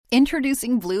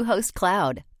Introducing Bluehost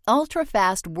Cloud,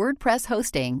 ultra-fast WordPress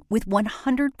hosting with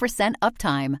 100%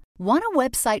 uptime. Want a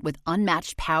website with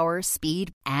unmatched power,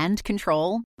 speed, and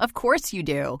control? Of course you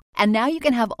do. And now you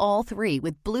can have all three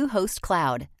with Bluehost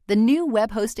Cloud, the new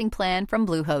web hosting plan from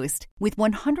Bluehost. With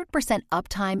 100%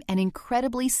 uptime and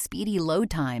incredibly speedy load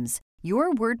times,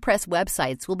 your WordPress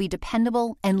websites will be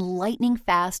dependable and lightning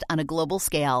fast on a global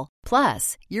scale.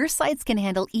 Plus, your sites can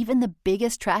handle even the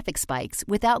biggest traffic spikes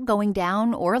without going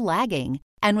down or lagging.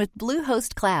 And with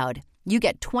Bluehost Cloud, you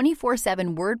get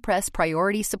 24/7 WordPress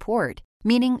priority support,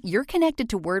 meaning you're connected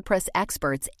to WordPress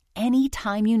experts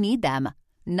anytime you need them.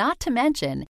 Not to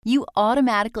mention, you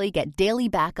automatically get daily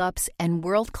backups and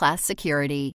world-class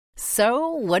security. So,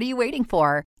 what are you waiting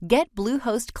for? Get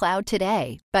Bluehost Cloud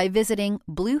today by visiting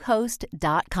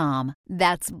Bluehost.com.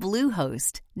 That's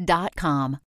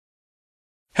Bluehost.com.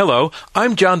 Hello,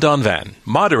 I'm John Donvan,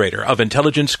 moderator of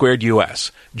Intelligence Squared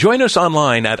US. Join us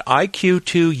online at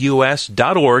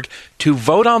iq2us.org to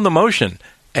vote on the motion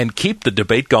and keep the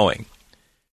debate going.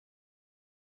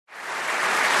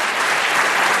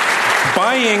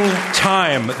 Buying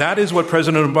time. That is what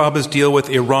President Obama's deal with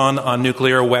Iran on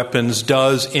nuclear weapons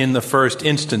does in the first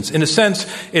instance. In a sense,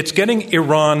 it's getting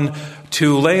Iran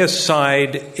to lay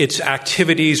aside its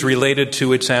activities related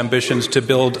to its ambitions to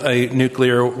build a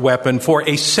nuclear weapon for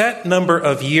a set number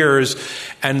of years,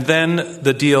 and then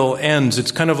the deal ends.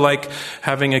 It's kind of like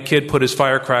having a kid put his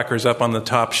firecrackers up on the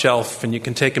top shelf, and you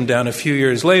can take them down a few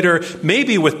years later,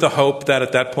 maybe with the hope that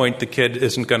at that point the kid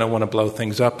isn't going to want to blow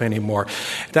things up anymore.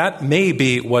 That may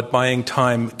be what buying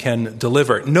time can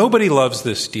deliver. Nobody loves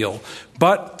this deal.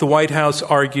 But the White House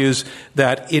argues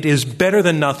that it is better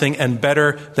than nothing and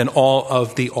better than all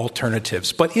of the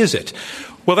alternatives. But is it?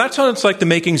 Well, that sounds like the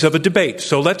makings of a debate,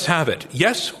 so let's have it.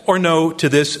 Yes or no to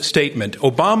this statement: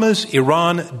 Obama's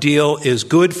Iran deal is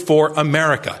good for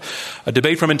America. A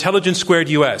debate from Intelligence Squared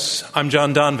US. I'm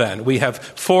John Donvan. We have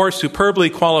four superbly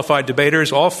qualified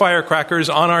debaters, all firecrackers,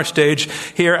 on our stage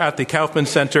here at the Kaufman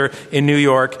Center in New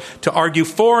York to argue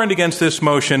for and against this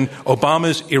motion: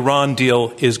 Obama's Iran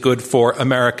deal is good for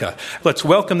America. Let's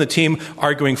welcome the team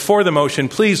arguing for the motion.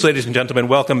 Please, ladies and gentlemen,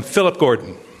 welcome Philip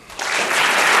Gordon.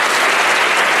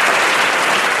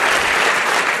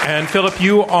 And Philip,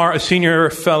 you are a senior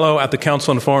fellow at the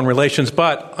Council on Foreign Relations,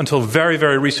 but until very,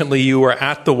 very recently, you were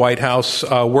at the White House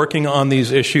working on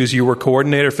these issues. You were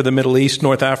coordinator for the Middle East,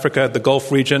 North Africa, the Gulf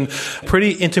region,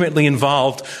 pretty intimately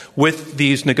involved with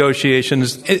these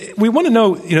negotiations. We want to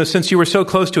know, since you were so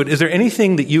close to it, is there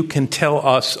anything that you can tell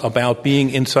us about being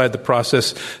inside the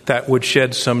process that would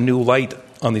shed some new light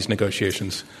on these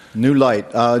negotiations? New light.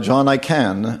 John, I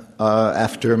can.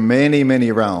 After many,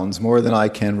 many rounds, more than I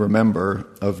can remember,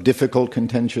 of difficult,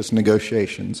 contentious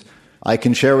negotiations, I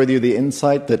can share with you the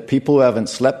insight that people who haven't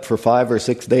slept for 5 or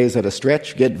 6 days at a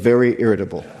stretch get very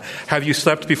irritable. Have you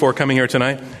slept before coming here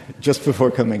tonight? Just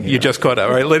before coming here. You just caught up.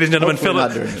 All right, ladies and gentlemen,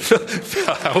 Philip.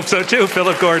 I hope so too,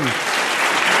 Philip Gordon.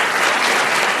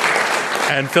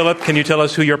 And Philip, can you tell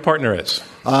us who your partner is?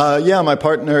 My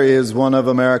partner is one of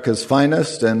America's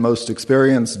finest and most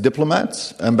experienced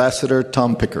diplomats, Ambassador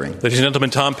Tom Pickering. Ladies and gentlemen,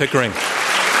 Tom Pickering.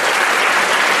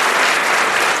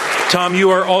 Tom,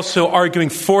 you are also arguing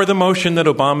for the motion that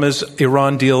Obama's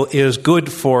Iran deal is good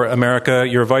for America.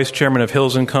 You're vice chairman of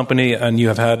Hills & Company, and you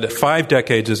have had 5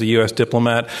 decades as a U.S.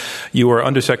 diplomat. You were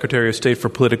Undersecretary of State for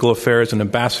Political Affairs and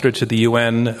ambassador to the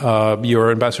UN. You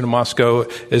were ambassador to Moscow,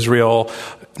 Israel,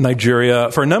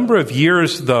 Nigeria. For a number of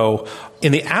years, though,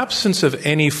 in the absence of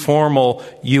any formal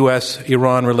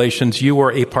U.S.-Iran relations, you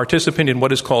were a participant in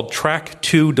what is called Track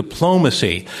 2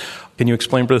 diplomacy. Can you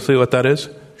explain briefly what that is?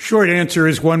 Short answer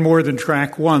is one more than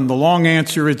Track 1. The long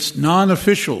answer, it's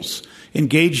non-officials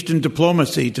engaged in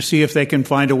diplomacy to see if they can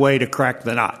find a way to crack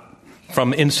the knot.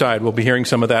 From inside, we'll be hearing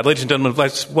some of that. Ladies and gentlemen,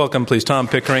 let's welcome, please, Tom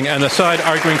Pickering, and the side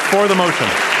arguing for the motion.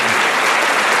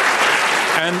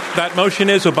 And that motion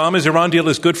is Obama's Iran deal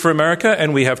is good for America,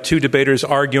 and we have 2 debaters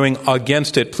arguing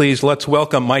against it. Please, let's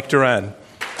welcome Mike Doran.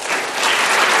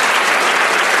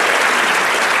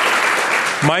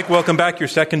 Mike, welcome back. Your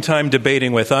second time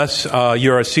debating with us.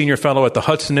 You're a senior fellow at the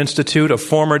Hudson Institute, a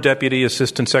former Deputy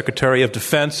Assistant Secretary of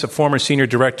Defense, a former senior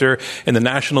director in the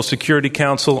National Security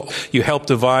Council. You helped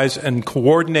devise and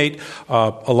coordinate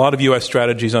a lot of U.S.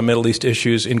 strategies on Middle East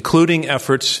issues, including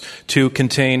efforts to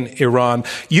contain Iran.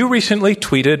 You recently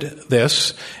tweeted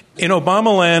this: "In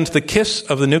Obama land, the kiss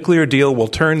of the nuclear deal will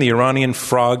turn the Iranian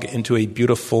frog into a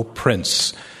beautiful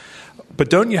prince." But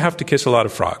don't you have to kiss a lot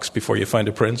of frogs before you find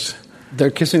a prince? They're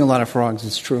kissing a lot of frogs,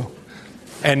 it's true.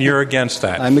 And you're against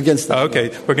that? I'm against that.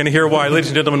 Okay, we're going to hear why. Ladies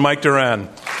and gentlemen, Mike Doran.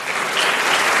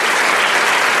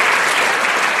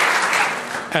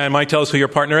 And Mike, tell us who your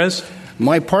partner is.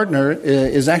 My partner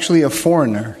is actually a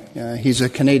foreigner. He's a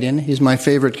Canadian. He's my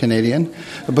favorite Canadian.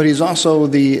 But he's also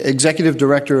the executive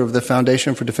director of the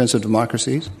Foundation for Defense of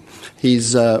Democracies.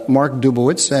 He's Mark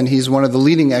Dubowitz, and he's one of the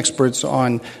leading experts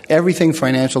on everything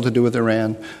financial to do with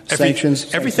Iran.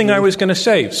 Sanctions. Everything I was going to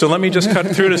say. So let me just cut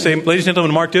through to say, ladies and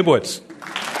gentlemen, Mark Dubowitz.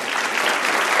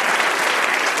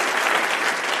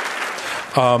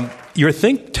 Your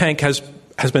think tank has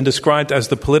been described as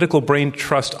the political brain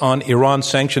trust on Iran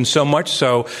sanctions, so much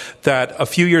so that a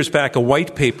few years back, a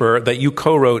white paper that you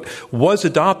co-wrote was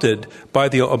adopted by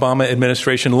the Obama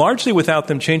administration, largely without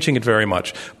them changing it very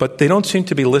much. But they don't seem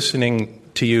to be listening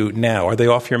to you now. Are they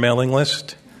off your mailing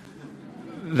list?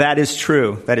 That is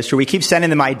true. We keep sending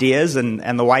them ideas,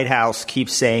 and the White House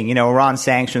keeps saying, Iran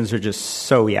sanctions are just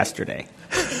so yesterday.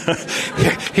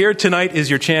 Here tonight is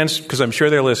your chance, because I'm sure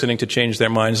they're listening, to change their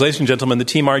minds. Ladies and gentlemen, the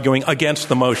team arguing against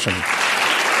the motion.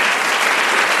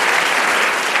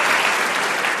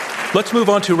 Let's move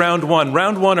on to round one.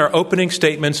 Round one are opening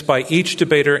statements by each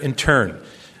debater in turn.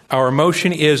 Our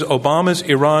motion is Obama's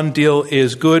Iran deal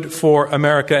is good for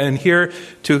America. And here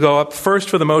to go up first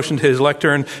for the motion to his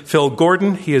lectern, Phil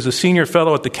Gordon. He is a senior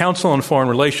fellow at the Council on Foreign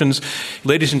Relations.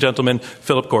 Ladies and gentlemen,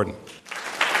 Philip Gordon.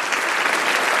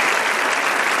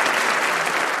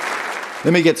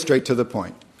 Let me get straight to the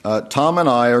point. Tom and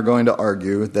I are going to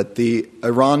argue that the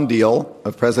Iran deal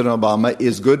of President Obama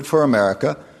is good for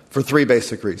America for three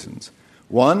basic reasons.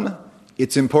 One,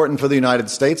 it's important for the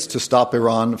United States to stop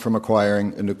Iran from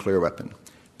acquiring a nuclear weapon.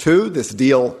 Two, this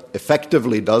deal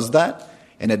effectively does that,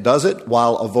 and it does it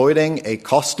while avoiding a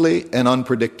costly and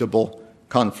unpredictable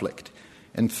conflict.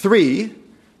 And three,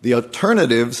 the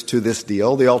alternatives to this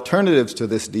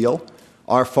deal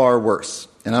are far worse.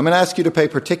 And I'm going to ask you to pay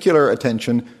particular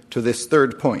attention to this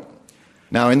third point.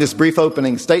 Now, in this brief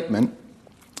opening statement,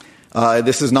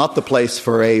 this is not the place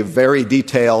for a very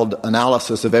detailed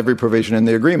analysis of every provision in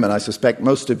the agreement. I suspect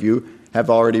most of you have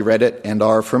already read it and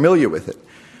are familiar with it.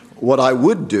 What I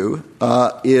would do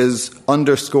is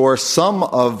underscore some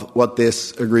of what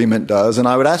this agreement does, and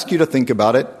I would ask you to think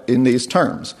about it in these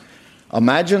terms.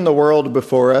 Imagine the world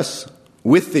before us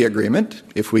with the agreement,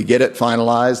 if we get it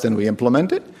finalized and we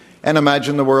implement it, and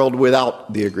imagine the world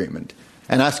without the agreement.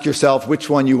 And ask yourself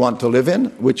which one you want to live in,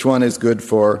 which one is good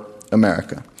for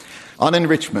America. On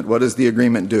enrichment, what does the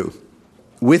agreement do?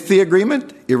 With the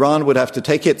agreement, Iran would have to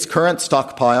take its current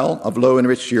stockpile of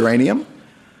low-enriched uranium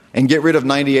and get rid of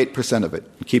 98% of it,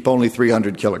 keep only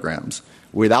 300 kilograms.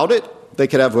 Without it, they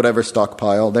could have whatever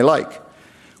stockpile they like.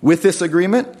 With this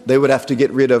agreement, they would have to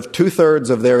get rid of 2/3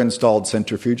 of their installed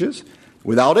centrifuges.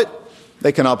 Without it,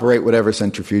 they can operate whatever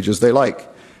centrifuges they like.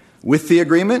 With the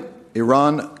agreement,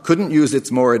 Iran couldn't use its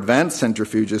more advanced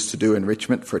centrifuges to do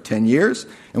enrichment for 10 years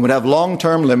and would have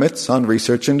long-term limits on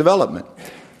research and development.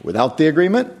 Without the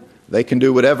agreement, they can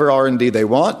do whatever R&D they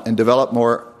want and develop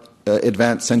more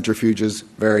advanced centrifuges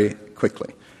very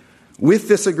quickly. With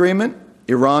this agreement,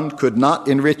 Iran could not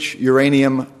enrich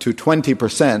uranium to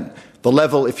 20%, the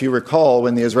level, if you recall,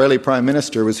 when the Israeli Prime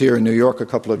Minister was here in New York a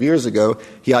couple of years ago,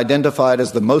 he identified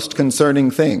as the most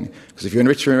concerning thing. Because if you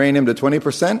enrich uranium to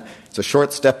 20%, it's a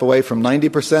short step away from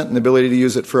 90% and the ability to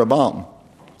use it for a bomb.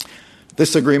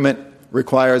 This agreement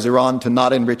requires Iran to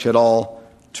not enrich at all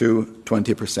to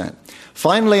 20%.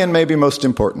 Finally, and maybe most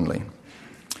importantly,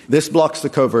 this blocks the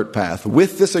covert path.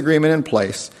 With this agreement in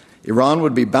place, Iran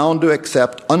would be bound to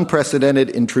accept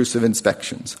unprecedented intrusive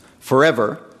inspections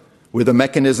forever, with a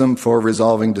mechanism for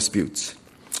resolving disputes.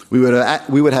 We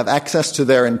would have access to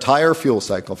their entire fuel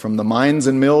cycle, from the mines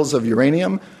and mills of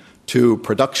uranium to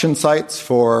production sites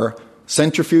for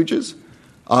centrifuges,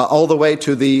 all the way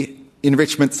to the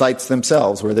enrichment sites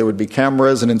themselves, where there would be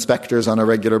cameras and inspectors on a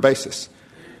regular basis.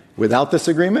 Without this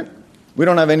agreement, we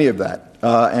don't have any of that,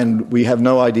 and we have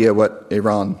no idea what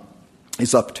Iran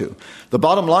is up to. The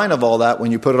bottom line of all that,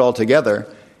 when you put it all together,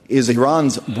 is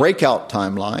Iran's breakout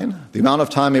timeline. The amount of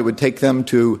time it would take them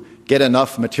to get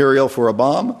enough material for a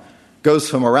bomb goes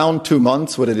from around 2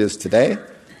 months, what it is today,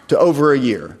 to over a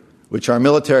year, which our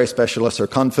military specialists are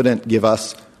confident give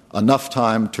us enough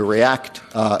time to react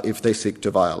if they seek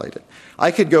to violate it.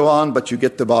 I could go on, but you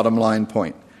get the bottom line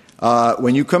point.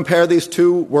 When you compare these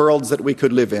two worlds that we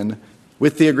could live in,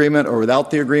 with the agreement or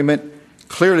without the agreement,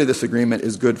 clearly this agreement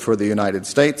is good for the United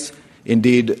States.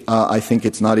 Indeed, I think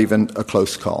it's not even a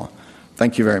close call.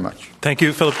 Thank you very much. Thank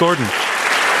you, Philip Gordon.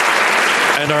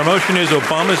 And our motion is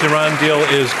Obama's Iran deal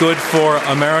is good for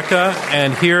America.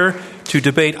 And here to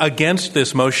debate against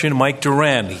this motion, Mike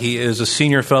Doran. He is a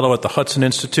senior fellow at the Hudson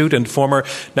Institute and former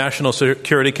National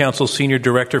Security Council senior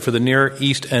director for the Near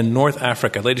East and North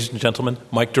Africa. Ladies and gentlemen,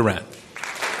 Mike Doran.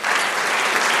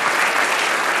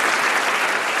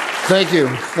 Thank you.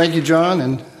 Thank you, John,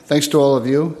 and thanks to all of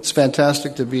you. It's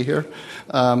fantastic to be here.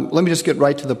 Let me just get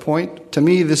right to the point. To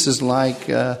me, this is like,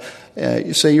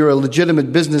 you say you're a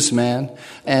legitimate businessman,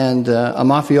 and a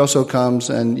mafioso comes,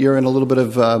 and you're in a little bit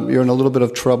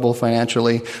of trouble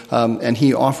financially, and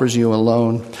he offers you a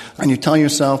loan, and you tell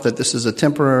yourself that this is a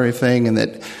temporary thing, and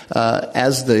that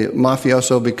as the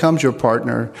mafioso becomes your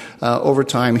partner, over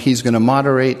time he's going to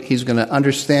moderate, he's going to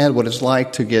understand what it's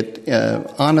like to get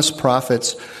honest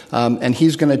profits, and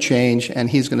he's going to change, and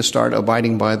he's going to start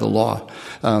abiding by the law.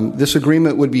 This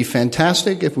agreement would be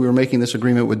fantastic if we were making this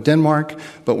agreement with Denmark,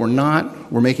 but we're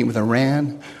not. We're making it with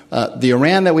Iran. The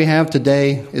Iran that we have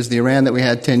today is the Iran that we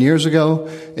had 10 years ago.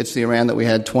 It's the Iran that we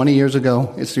had 20 years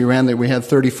ago. It's the Iran that we had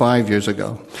 35 years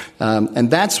ago. And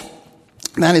that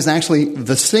is actually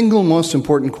the single most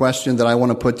important question that I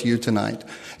want to put to you tonight,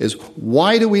 is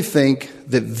why do we think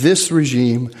that this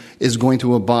regime is going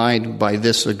to abide by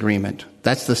this agreement?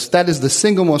 That is the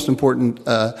single most important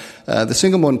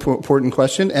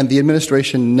question, and the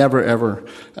administration never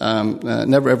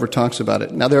ever talks about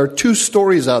it. Now, there are two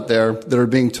stories out there that are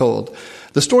being told.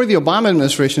 The story the Obama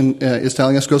administration is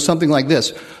telling us goes something like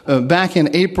this. Back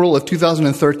in April of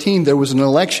 2013, there was an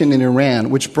election in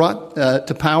Iran which brought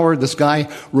to power this guy,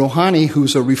 Rouhani,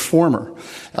 who's a reformer.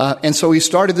 And so he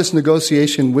started this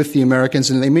negotiation with the Americans,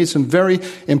 and they made some very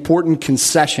important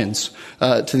concessions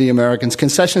to the Americans,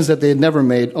 concessions that they had never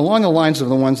made, along the lines of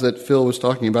the ones that Phil was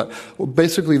talking about. Well,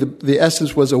 basically, the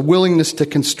essence was a willingness to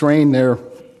constrain their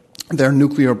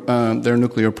nuclear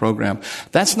program.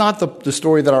 That's not the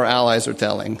story that our allies are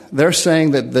telling. They're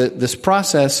saying that this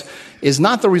process is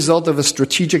not the result of a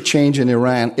strategic change in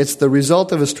Iran. It's the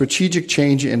result of a strategic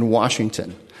change in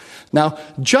Washington. Now,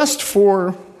 just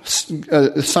for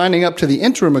signing up to the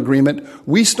interim agreement,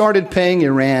 we started paying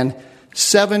Iran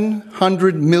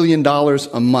 $700 million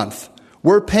a month.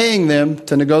 We're paying them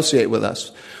to negotiate with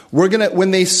us.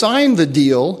 When they sign the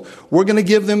deal, we're going to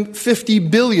give them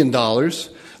 $50 billion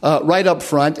right up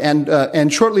front,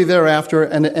 and shortly thereafter,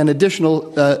 an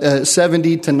additional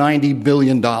 $70 to $90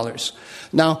 billion.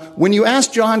 Now, when you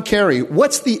ask John Kerry,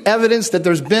 what's the evidence that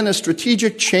there's been a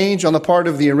strategic change on the part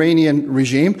of the Iranian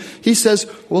regime? He says,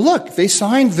 well, look, they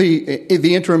signed the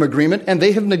interim agreement, and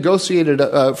they have negotiated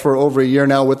for over a year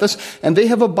now with us, and they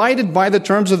have abided by the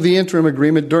terms of the interim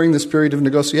agreement during this period of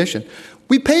negotiation.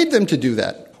 We paid them to do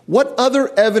that. What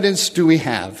other evidence do we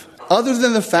have, other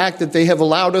than the fact that they have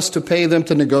allowed us to pay them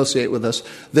to negotiate with us,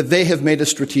 that they have made a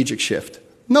strategic shift?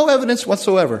 No evidence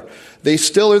whatsoever. They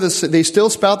still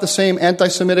spout the same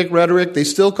anti-Semitic rhetoric. They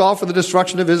still call for the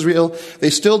destruction of Israel. They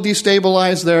still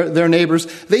destabilize their neighbors.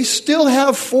 They still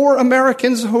have 4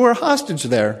 Americans who are hostage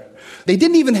there. They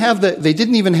didn't even have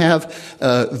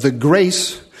the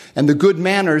grace and the good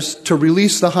manners to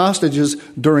release the hostages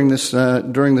during this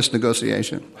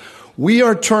negotiation.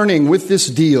 With this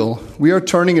deal, we are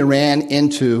turning Iran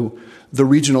into the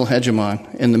regional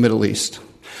hegemon in the Middle East.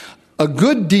 A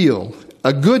good deal,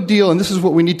 and this is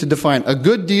what we need to define, a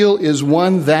good deal is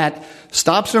one that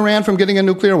stops Iran from getting a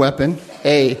nuclear weapon,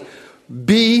 A.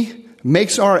 B,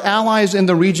 makes our allies in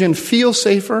the region feel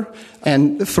safer,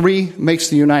 and 3, makes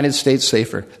the United States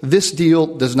safer. This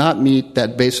deal does not meet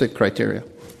that basic criteria.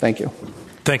 Thank you.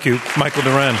 Thank you, Michael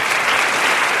Doran.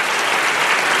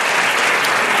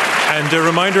 And a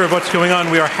reminder of what's going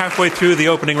on. We are halfway through the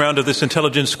opening round of this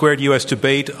Intelligence Squared U.S.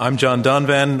 debate. I'm John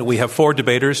Donvan. We have 4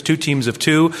 debaters, 2 teams of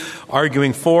 2,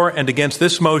 arguing for and against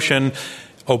this motion.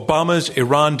 Obama's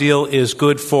Iran deal is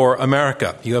good for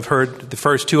America. You have heard the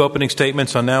first 2 opening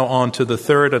statements. I'm now on to the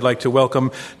third. I'd like to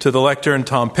welcome to the lectern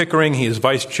Tom Pickering. He is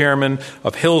vice chairman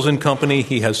of Hills & Company.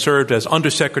 He has served as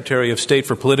Undersecretary of State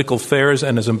for Political Affairs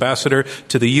and as ambassador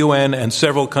to the UN and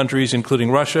several countries, including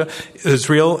Russia,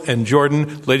 Israel, and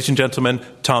Jordan. Ladies and gentlemen,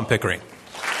 Tom Pickering.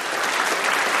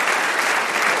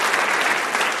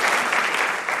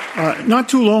 Not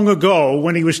too long ago,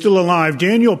 when he was still alive,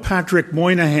 Daniel Patrick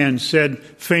Moynihan said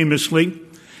famously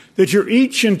that you're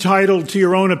each entitled to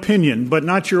your own opinion, but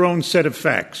not your own set of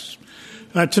facts.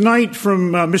 Tonight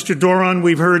from Mr. Doran,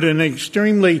 we've heard an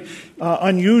extremely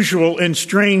unusual and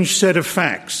strange set of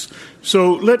facts.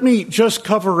 So let me just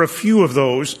cover a few of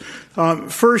those.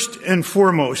 First and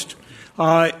foremost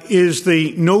is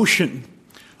the notion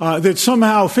that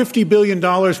somehow $50 billion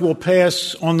will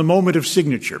pass on the moment of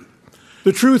signature.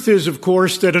 The truth is, of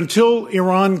course, that until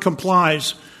Iran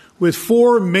complies with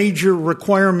 4 major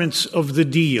requirements of the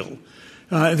deal,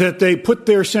 that they put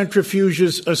their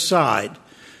centrifuges aside,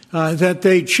 that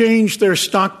they change their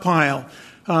stockpile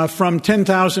from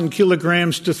 10,000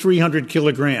 kilograms to 300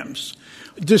 kilograms,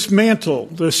 dismantle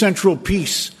the central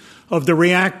piece of the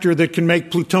reactor that can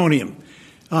make plutonium,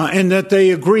 and that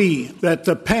they agree that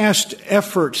the past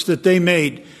efforts that they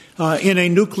made in a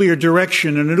nuclear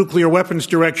direction and a nuclear weapons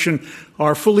direction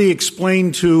are fully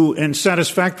explained to and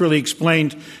satisfactorily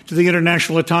explained to the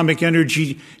International Atomic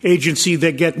Energy Agency.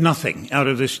 They get nothing out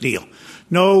of this deal.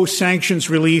 No sanctions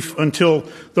relief until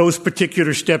those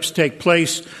particular steps take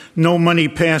place. No money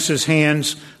passes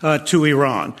hands to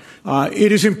Iran.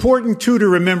 It is important, too, to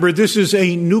remember this is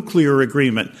a nuclear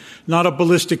agreement, not a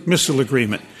ballistic missile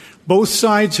agreement. Both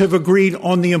sides have agreed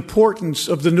on the importance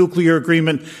of the nuclear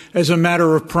agreement as a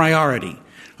matter of priority.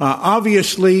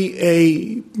 Obviously,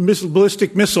 a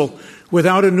ballistic missile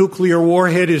without a nuclear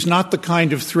warhead is not the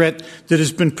kind of threat that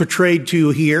has been portrayed to you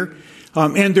here.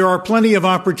 And there are plenty of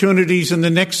opportunities in the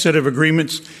next set of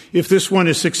agreements, if this one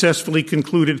is successfully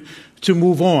concluded, to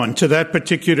move on to that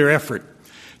particular effort.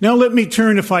 Now let me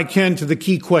turn, if I can, to the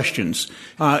key questions.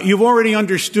 You've already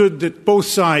understood that both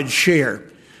sides share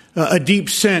a deep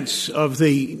sense of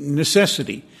the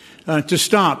necessity to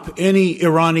stop any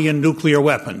Iranian nuclear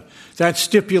weapon. That's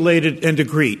stipulated and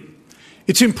agreed.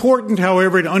 It's important,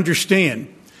 however, to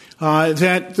understand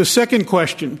that the second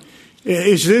question,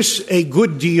 is this a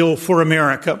good deal for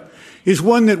America, is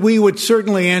one that we would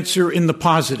certainly answer in the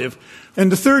positive.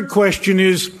 And the third question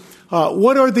is,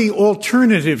 what are the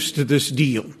alternatives to this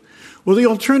deal? Well, the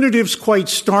alternatives, quite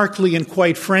starkly and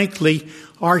quite frankly,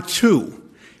 are two.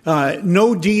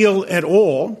 No deal at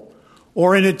all,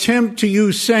 or an attempt to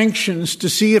use sanctions to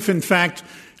see if, in fact,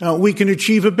 we can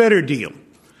achieve a better deal.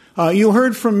 You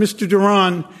heard from Mr.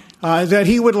 Duran that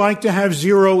he would like to have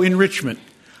zero enrichment.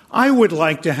 I would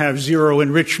like to have zero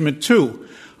enrichment, too.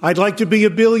 I'd like to be a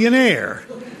billionaire.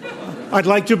 I'd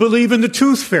like to believe in the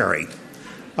tooth fairy.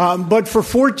 But for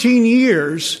 14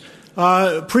 years,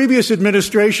 previous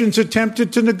administrations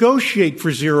attempted to negotiate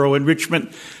for zero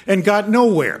enrichment and got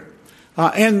nowhere.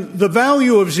 And the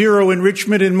value of zero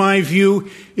enrichment, in my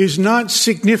view, is not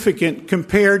significant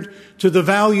compared to the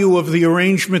value of the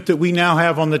arrangement that we now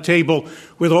have on the table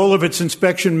with all of its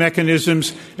inspection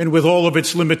mechanisms and with all of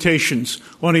its limitations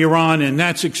on Iran, and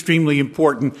that's extremely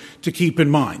important to keep in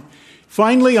mind.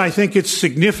 Finally, I think it's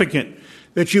significant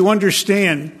that you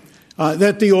understand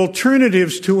that the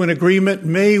alternatives to an agreement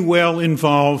may well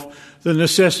involve the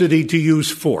necessity to use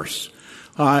force.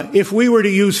 If we were to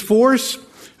use force,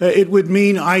 it would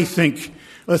mean, I think,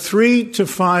 a 3 to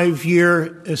 5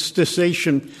 year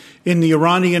cessation in the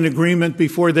Iranian agreement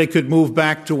before they could move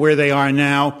back to where they are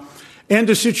now, and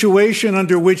a situation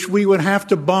under which we would have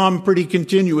to bomb pretty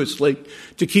continuously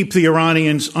to keep the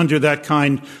Iranians under that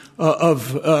kind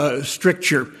of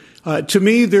stricture. To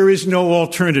me, there is no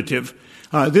alternative.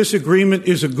 This agreement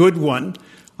is a good one.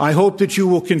 I hope that you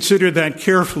will consider that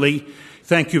carefully.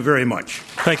 Thank you very much.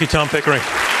 Thank you, Tom Pickering.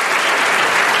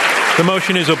 The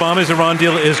motion is Obama's Iran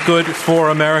deal is good for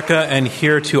America, and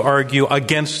here to argue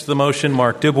against the motion,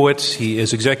 Mark Dubowitz. He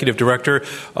is Executive Director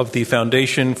of the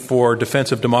Foundation for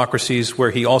Defense of Democracies,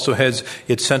 where he also heads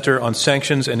its Center on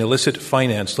Sanctions and Illicit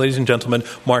Finance. Ladies and gentlemen,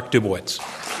 Mark Dubowitz.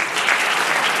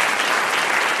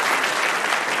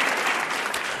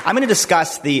 I'm going to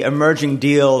discuss the emerging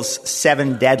deal's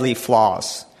 7 deadly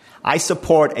flaws. I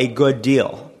support a good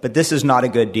deal, but this is not a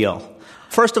good deal.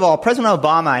 First of all, President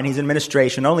Obama and his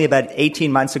administration only about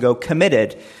 18 months ago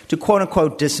committed to,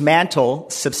 quote-unquote, dismantle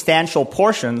substantial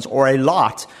portions or a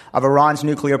lot of Iran's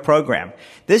nuclear program.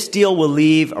 This deal will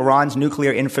leave Iran's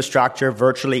nuclear infrastructure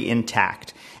virtually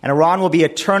intact, and Iran will be a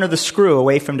turn of the screw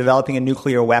away from developing a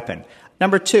nuclear weapon.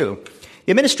 Number 2,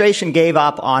 the administration gave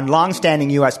up on long-standing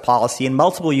U.S. policy in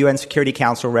multiple UN Security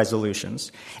Council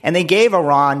resolutions, and they gave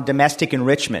Iran domestic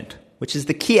enrichment, which is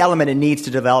the key element it needs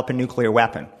to develop a nuclear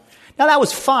weapon. Now, that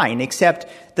was fine, except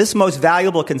this most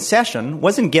valuable concession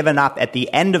wasn't given up at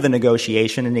the end of the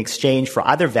negotiation in exchange for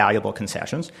other valuable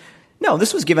concessions. No,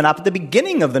 this was given up at the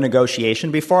beginning of the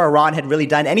negotiation before Iran had really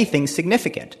done anything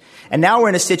significant. And now we're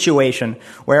in a situation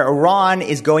where Iran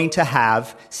is going to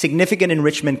have significant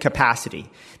enrichment capacity.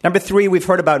 Number 3, we've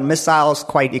heard about missiles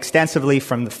quite extensively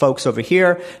from the folks over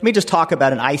here. Let me just talk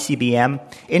about an ICBM.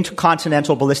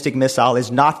 Intercontinental ballistic missile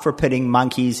is not for putting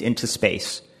monkeys into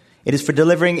space. It is for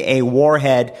delivering a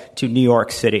warhead to New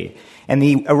York City. And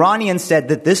the Iranians said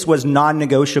that this was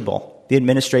non-negotiable. The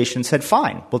administration said,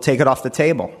 fine, we'll take it off the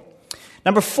table.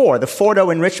 Number 4, the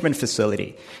Fordo Enrichment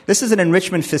Facility. This is an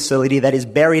enrichment facility that is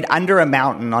buried under a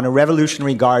mountain on a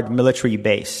Revolutionary Guard military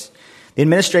base. The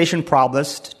administration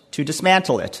promised to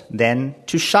dismantle it, then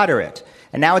to shutter it.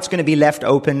 And now it's going to be left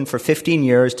open for 15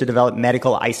 years to develop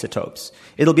medical isotopes.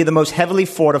 It'll be the most heavily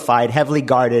fortified, heavily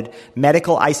guarded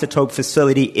medical isotope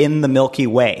facility in the Milky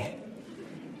Way.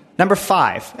 Number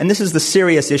 5, and this is the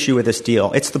serious issue with this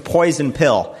deal, it's the poison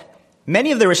pill.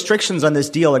 Many of the restrictions on this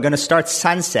deal are going to start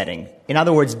sunsetting, in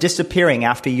other words, disappearing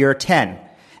after year 10.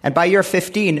 And by year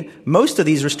 15, most of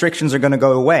these restrictions are going to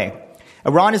go away.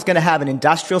 Iran is going to have an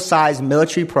industrial-sized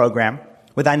military program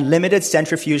with unlimited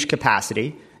centrifuge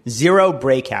capacity, zero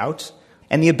breakout,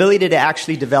 and the ability to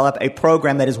actually develop a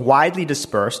program that is widely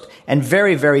dispersed and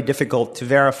very, very difficult to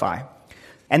verify.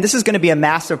 And this is going to be a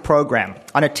massive program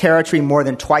on a territory more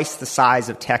than twice the size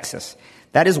of Texas.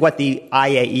 That is what the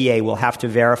IAEA will have to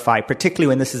verify, particularly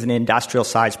when this is an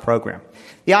industrial-sized program.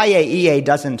 The IAEA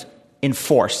doesn't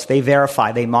enforce. They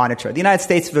verify. They monitor. The United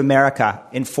States of America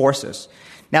enforces.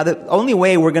 Now, the only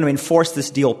way we're going to enforce this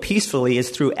deal peacefully is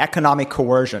through economic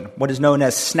coercion, what is known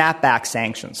as snapback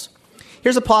sanctions.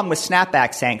 Here's a problem with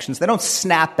snapback sanctions. They don't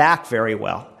snap back very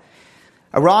well.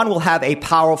 Iran will have a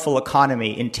powerful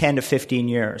economy in 10 to 15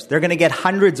 years. They're going to get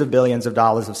hundreds of billions of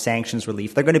dollars of sanctions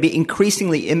relief. They're going to be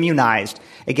increasingly immunized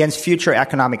against future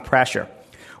economic pressure.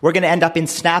 We're going to end up in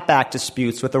snapback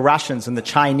disputes with the Russians and the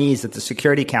Chinese at the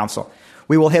Security Council.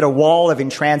 We will hit a wall of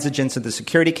intransigence at the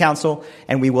Security Council,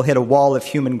 and we will hit a wall of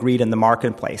human greed in the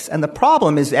marketplace. And the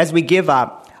problem is, as we give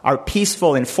up our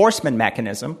peaceful enforcement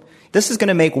mechanism, this is going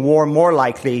to make war more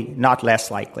likely, not less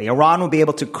likely. Iran will be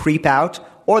able to creep out,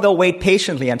 or they'll wait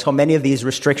patiently until many of these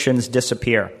restrictions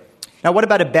disappear. Now, what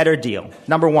about a better deal?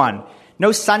 Number one,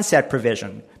 no sunset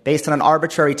provision based on an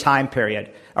arbitrary time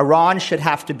period. Iran should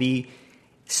have to be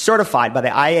certified by the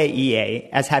IAEA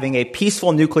as having a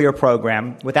peaceful nuclear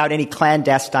program without any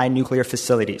clandestine nuclear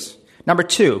facilities. Number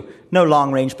two, no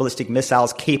long-range ballistic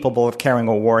missiles capable of carrying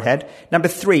a warhead. Number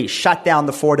three, shut down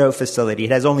the Fordo facility.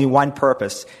 It has only one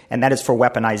purpose, and that is for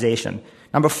weaponization.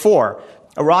 Number four,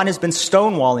 Iran has been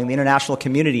stonewalling the international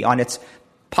community on its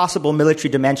possible military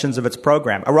dimensions of its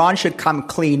program. Iran should come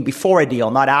clean before a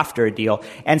deal, not after a deal,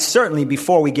 and certainly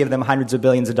before we give them hundreds of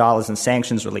billions of dollars in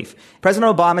sanctions relief.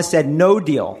 President Obama said no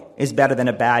deal is better than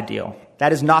a bad deal.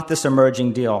 That is not this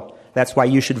emerging deal. That's why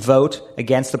you should vote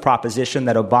against the proposition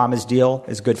that Obama's deal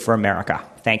is good for America.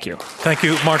 Thank you. Thank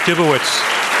you, Mark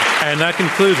Dubowitz. And that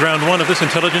concludes round one of this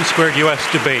Intelligence Squared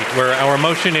U.S. debate, where our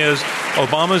motion is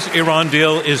Obama's Iran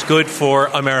deal is good for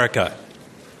America.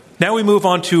 Now we move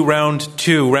on to round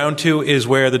two. Round two is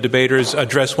where the debaters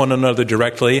address one another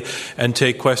directly and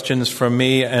take questions from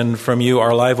me and from you,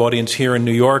 our live audience here in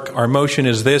New York. Our motion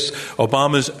is this: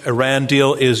 Obama's Iran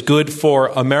deal is good for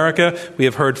America. We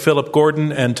have heard Philip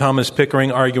Gordon and Thomas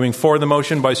Pickering arguing for the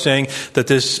motion by saying that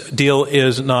this deal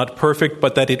is not perfect,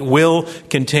 but that it will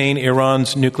contain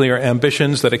Iran's nuclear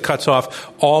ambitions, that it cuts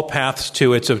off all paths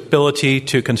to its ability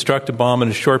to construct a bomb in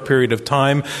a short period of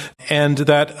time, and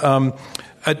that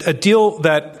a deal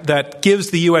that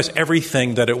gives the U.S.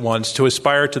 everything that it wants. To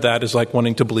aspire to that is like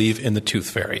wanting to believe in the tooth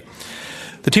fairy.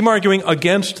 The team arguing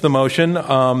against the motion,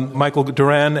 Michael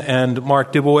Doran and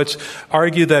Mark Dubowitz,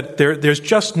 argue that there's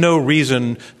just no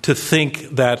reason to think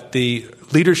that the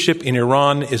leadership in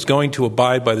Iran is going to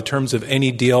abide by the terms of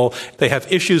any deal. They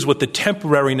have issues with the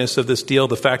temporariness of this deal,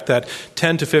 the fact that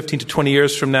 10 to 15 to 20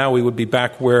 years from now we would be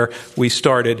back where we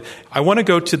started. I want to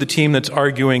go to the team that's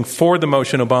arguing for the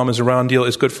motion, Obama's Iran deal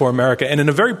is good for America. And in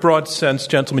a very broad sense,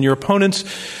 gentlemen, your opponents,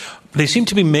 they seem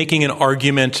to be making an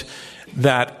argument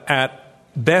that at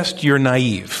best you're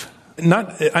naive.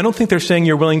 I don't think they're saying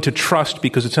you're willing to trust,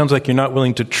 because it sounds like you're not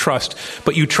willing to trust,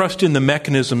 but you trust in the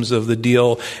mechanisms of the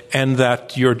deal and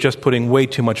that you're just putting way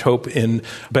too much hope in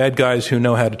bad guys who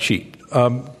know how to cheat. Why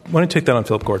don't you take that on,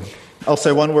 Philip Gordon? I'll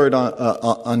say one word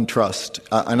on trust.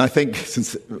 And I think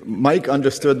since Mike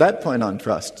understood that point on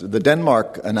trust, the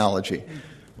Denmark analogy,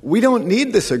 we don't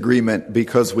need this agreement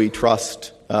because we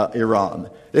trust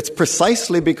Iran. It's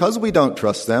precisely because we don't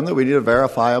trust them that we need a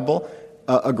verifiable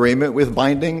agreement with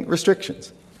binding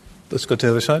restrictions. Let's go to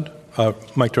the other side.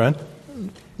 Mike Duran.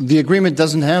 The agreement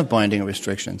doesn't have binding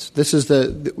restrictions. This is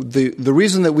the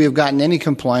reason that we have gotten any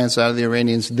compliance out of the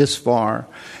Iranians this far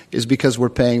is because we're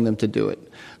paying them to do it.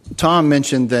 Tom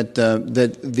mentioned that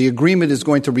the agreement is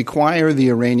going to require the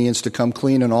Iranians to come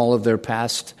clean on all of their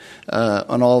past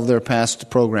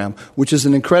program, which is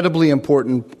an incredibly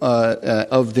important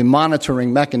of the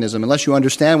monitoring mechanism. Unless you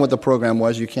understand what the program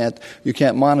was, you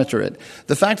can't monitor it.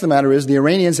 The fact of the matter is, the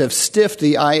Iranians have stiffed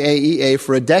the IAEA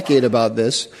for a decade about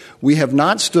this. We have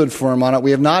not stood firm on it.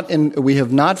 We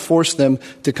have not forced them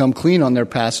to come clean on their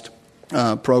past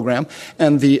program.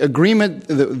 And the agreement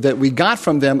that we got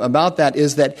from them about that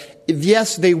is that,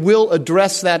 yes, they will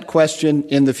address that question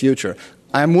in the future.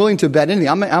 I'm willing to bet anything.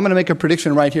 I'm going to make a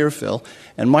prediction right here, Phil.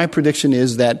 And my prediction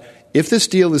is that if this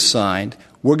deal is signed,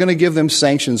 we're going to give them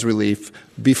sanctions relief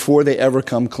before they ever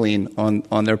come clean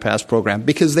on their past program,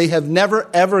 because they have never,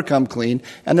 ever come clean,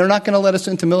 and they're not going to let us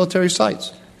into military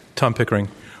sites. Tom Pickering.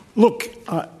 Look,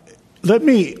 let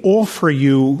me offer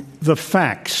you the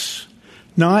facts,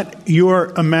 not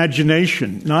your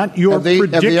imagination, not your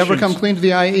predictions. Have they ever come clean to the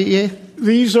IAEA?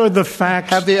 These are the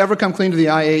facts. Have they ever come clean to the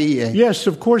IAEA? Yes,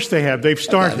 of course they have. They've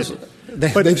started.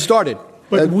 They've started.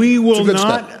 But we will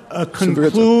not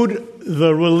conclude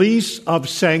the release of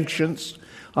sanctions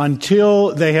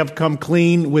until they have come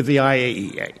clean with the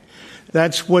IAEA.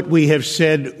 That's what we have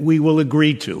said we will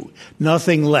agree to,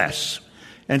 nothing less.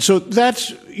 And so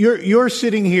you're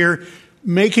sitting here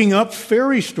making up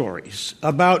fairy stories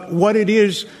about what it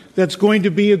is that's going to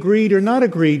be agreed or not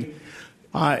agreed.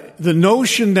 The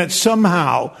notion that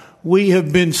somehow we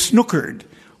have been snookered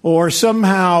or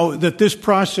somehow that this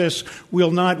process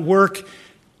will not work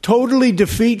totally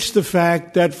defeats the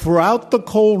fact that throughout the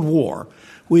Cold War,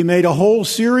 we made a whole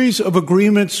series of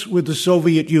agreements with the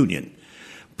Soviet Union.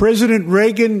 President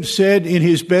Reagan said in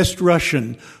his best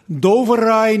Russian,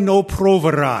 "Doverai no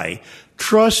proverai,"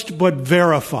 trust but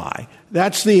verify.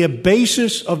 That's the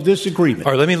basis of this agreement.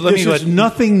 All right, this is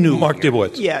nothing new. Mark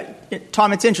Dubowitz. Yeah,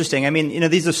 Tom, it's interesting. I mean,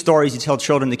 these are stories you tell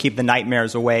children to keep the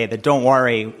nightmares away, that don't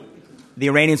worry, the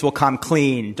Iranians will come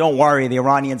clean. Don't worry, the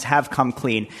Iranians have come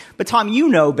clean. But, Tom, you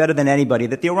know better than anybody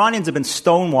that the Iranians have been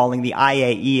stonewalling the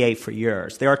IAEA for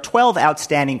years. There are 12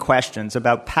 outstanding questions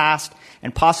about past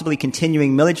and possibly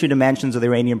continuing military dimensions of the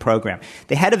Iranian program.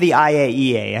 The head of the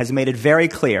IAEA has made it very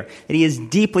clear that he is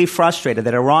deeply frustrated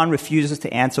that Iran refuses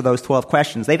to answer those 12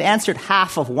 questions. They've answered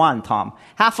half of one, Tom.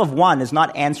 Half of one is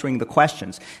not answering the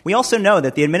questions. We also know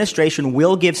that the administration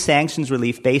will give sanctions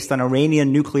relief based on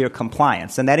Iranian nuclear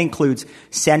compliance, and that includes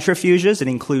centrifuges, it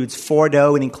includes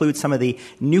Fordo, it includes some of the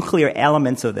nuclear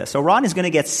elements of this. Iran is going to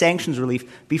get sanctions relief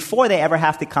before they ever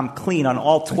have to come clean on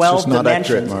all 12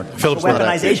 dimensions.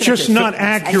 It's just not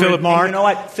accurate, Mark. You know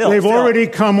what, Phil? They've already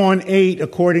come on 8,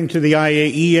 according to the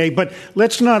IAEA. But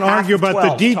let's not argue about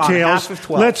 12, the details.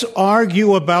 Tom, let's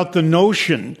argue about the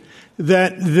notion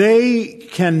that they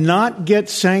cannot get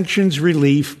sanctions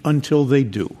relief until they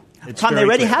do. Tom, they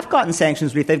already have gotten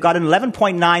sanctions relief. They've gotten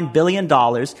 $11.9 billion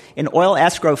in oil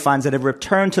escrow funds that have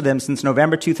returned to them since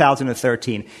November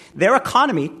 2013. Their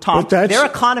economy, Tom, their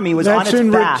economy was on its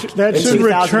back That's in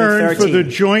return for the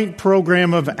joint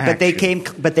program of action.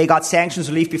 But they got sanctions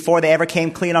relief before they ever came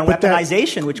clean on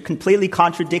weaponization, which completely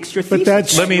contradicts your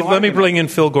thesis. Let me bring in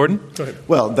Phil Gordon. Go ahead.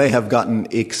 Well, they have gotten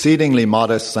exceedingly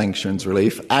modest sanctions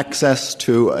relief, access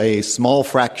to a small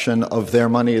fraction of their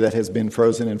money that has been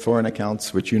frozen in foreign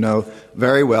accounts, which you know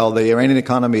very well. The Iranian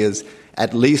economy is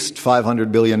at least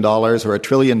 $500 billion or $1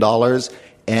 trillion,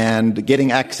 and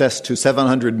getting access to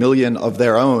 $700 million of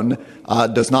their own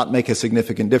does not make a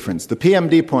significant difference. The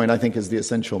PMD point, I think, is the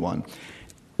essential one.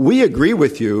 We agree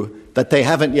with you that they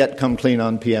haven't yet come clean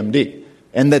on PMD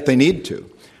and that they need to.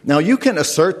 Now, you can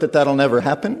assert that that'll never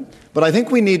happen, but I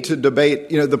think we need to debate,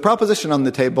 the proposition on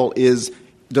the table is,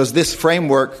 does this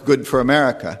framework good for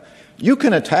America? You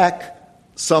can attack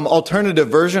some alternative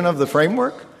version of the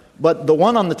framework, but the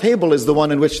one on the table is the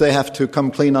one in which they have to come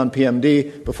clean on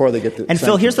PMD before they get the. And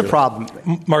Phil, here's the problem.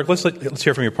 Mark, let's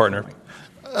hear from your partner.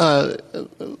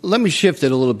 Let me shift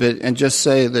it a little bit and just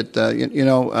say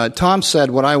that Tom said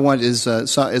what I want is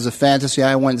a fantasy.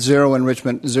 I want zero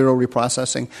enrichment, zero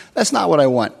reprocessing. That's not what I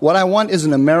want. What I want is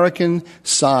an American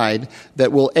side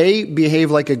that will A,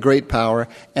 behave like a great power,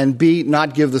 and B,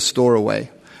 not give the store away.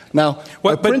 Now,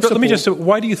 but let me just say,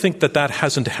 why do you think that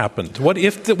hasn't happened? What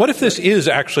if this is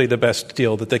actually the best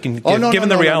deal that they can give, given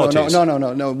the realities?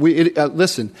 No.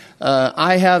 Listen,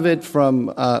 I have it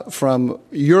from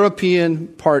European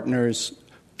partners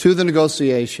to the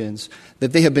negotiations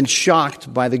that they have been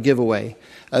shocked by the giveaway.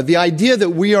 The idea that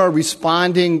we are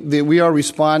responding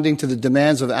to the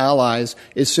demands of allies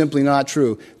is simply not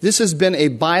true. This has been a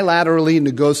bilaterally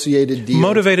negotiated deal.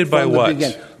 Motivated by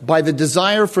what? By the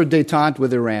desire for détente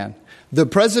with Iran. The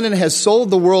president has sold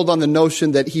the world on the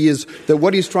notion that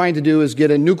what he's trying to do is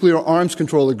get a nuclear arms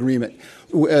control agreement.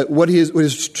 What his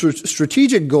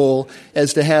strategic goal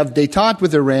is to have détente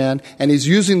with Iran, and he's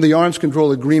using the arms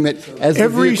control agreement as the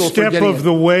vehicle for getting every step of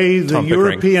the way. The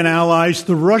European allies,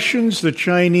 the Russians, the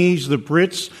Chinese, the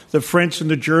Brits, the French, and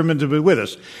the Germans have been with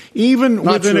us, even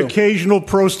with an occasional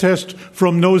protest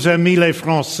from nos amis les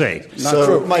Français. Not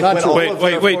true. Mike, not true.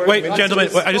 Wait, gentlemen!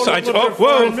 Mike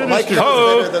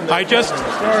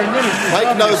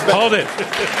knows better. Hold it.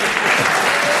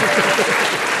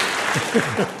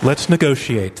 Let's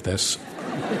negotiate this.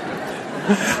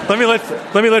 Let me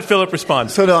let Philip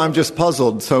respond. So no, I'm just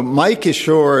puzzled. So Mike is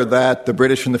sure that the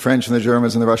British and the French and the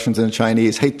Germans and the Russians and the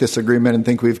Chinese hate this agreement and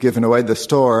think we've given away the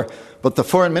store. But the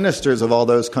foreign ministers of all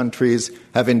those countries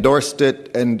have endorsed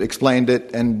it and explained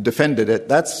it and defended it.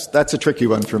 That's a tricky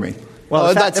one for me.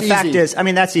 Well, that's the fact easy. is,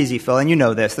 that's easy, Phil, and you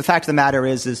know this. The fact of the matter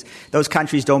is those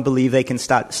countries don't believe they can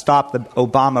stop the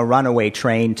Obama runaway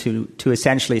train to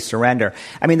essentially surrender.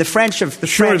 The French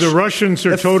the Russians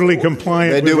are totally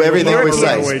compliant. They do with everything the we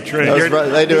say. runaway train.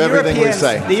 They do everything we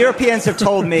say. The Europeans have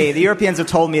told me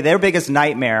their biggest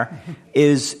nightmare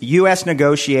is U.S.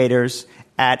 negotiators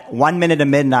at 1 minute of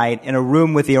midnight in a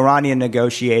room with the Iranian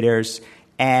negotiators,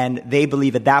 and they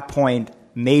believe at that point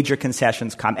major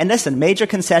concessions come. And listen, major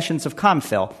concessions have come,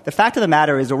 Phil. The fact of the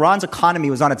matter is Iran's economy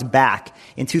was on its back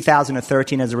in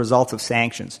 2013 as a result of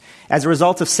sanctions. As a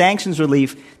result of sanctions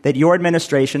relief that your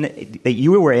administration, that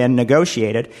you were in,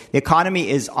 negotiated, the economy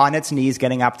is on its knees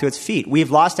getting up to its feet.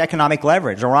 We've lost economic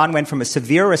leverage. Iran went from a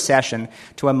severe recession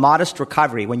to a modest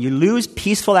recovery. When you lose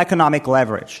peaceful economic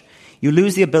leverage, you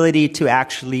lose the ability to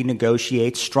actually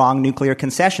negotiate strong nuclear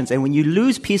concessions. And when you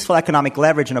lose peaceful economic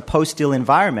leverage in a post-deal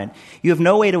environment, you have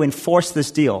no way to enforce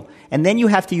this deal. And then you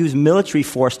have to use military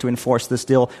force to enforce this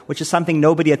deal, which is something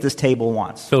nobody at this table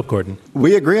wants. Philip Gordon.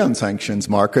 We agree on sanctions,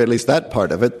 Mark, or at least that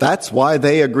part of it. That's why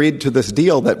they agreed to this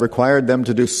deal that required them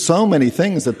to do so many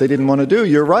things that they didn't want to do.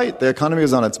 You're right. The economy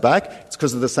was on its back. It's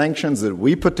because of the sanctions that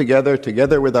we put together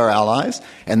with our allies.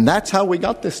 And that's how we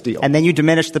got this deal. And then you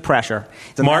diminish the pressure.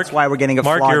 And Mark, that's why we're getting a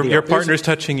flawed deal. Your partner's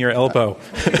touching your elbow.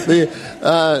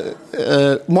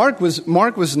 Mark was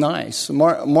nice.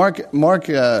 Mark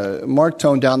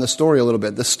toned down the story a little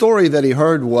bit. The story that he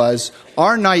heard was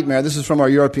our nightmare. This is from our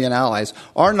European allies.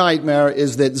 Our nightmare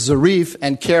is that Zarif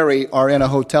and Kerry are in a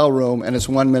hotel room and it's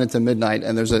 1 minute to midnight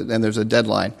and there's a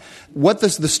deadline.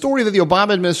 The story that the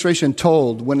Obama administration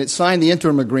told when it signed the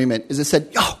interim agreement is it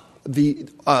said, the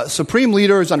supreme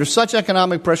leader is under such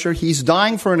economic pressure, he's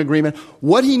dying for an agreement.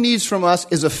 What he needs from us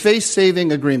is a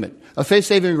face-saving agreement.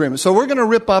 So we're going to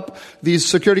rip up these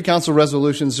Security Council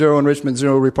resolutions, zero enrichment,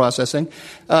 zero reprocessing.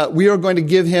 We are going to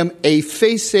give him a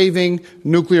face-saving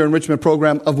nuclear enrichment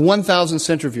program of 1,000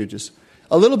 centrifuges.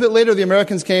 A little bit later, the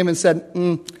Americans came and said,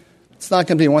 it's not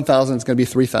going to be 1,000, it's going to be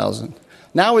 3,000.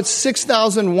 Now it's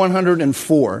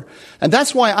 6,104. And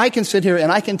that's why I can sit here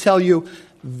and I can tell you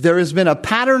there has been a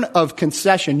pattern of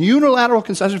unilateral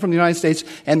concession from the United States,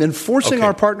 and then forcing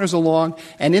our partners along.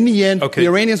 And in the end, the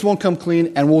Iranians won't come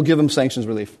clean, and we'll give them sanctions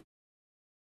relief.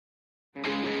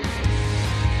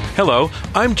 Hello,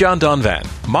 I'm John Donvan,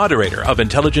 moderator of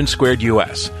Intelligence Squared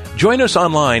US. Join us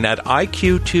online at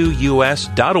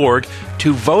iq2us.org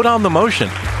to vote on the motion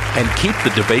and keep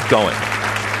the debate going.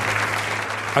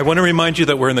 I want to remind you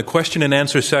that we're in the question and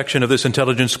answer section of this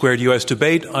Intelligence Squared U.S.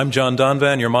 debate. I'm John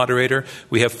Donvan, your moderator.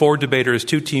 We have 4 debaters,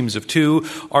 2 teams of 2,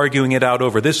 arguing it out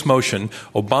over this motion: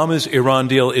 Obama's Iran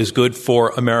deal is good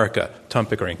for America. Tom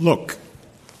Pickering. Look,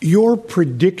 your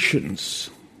predictions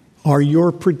are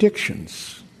your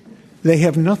predictions. They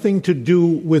have nothing to do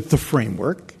with the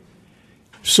framework.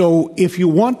 So if you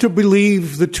want to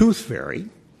believe the tooth fairy,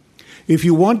 if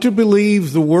you want to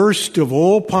believe the worst of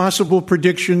all possible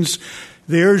predictions,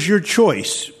 there's your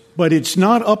choice, but it's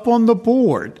not up on the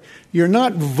board. You're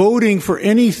not voting for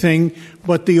anything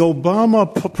but the Obama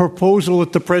proposal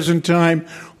at the present time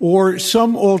or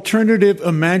some alternative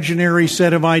imaginary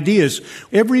set of ideas.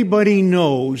 Everybody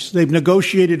knows they've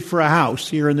negotiated for a house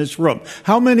here in this room.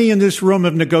 How many in this room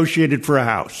have negotiated for a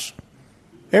house?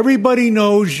 Everybody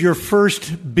knows your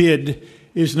first bid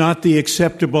is not the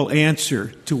acceptable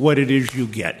answer to what it is you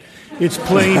get. It's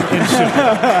plain and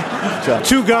simple.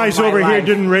 2 guys over here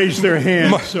didn't raise their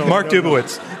hands. Mark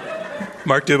Dubowitz.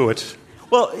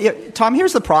 Well, Tom,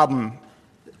 here's the problem.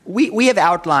 We have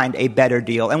outlined a better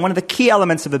deal, and one of the key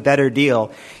elements of a better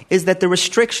deal is that the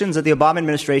restrictions that the Obama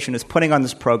administration is putting on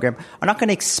this program are not going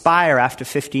to expire after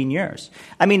 15 years.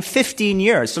 15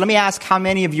 years. So let me ask how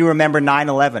many of you remember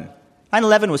 9/11?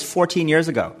 9/11 was 14 years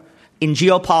ago. In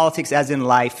geopolitics, as in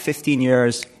life, 15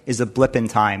 years is a blip in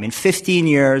time. In 15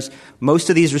 years, most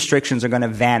of these restrictions are going to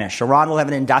vanish. Iran will have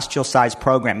an industrial-sized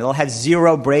program. It'll have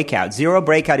zero breakout. Zero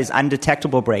breakout is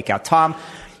undetectable breakout. Tom,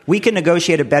 we can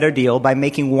negotiate a better deal by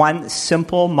making one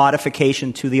simple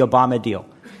modification to the Obama deal.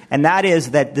 And that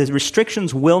is that the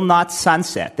restrictions will not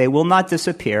sunset. They will not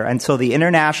disappear until the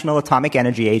International Atomic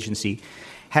Energy Agency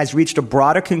has reached a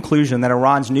broader conclusion that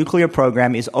Iran's nuclear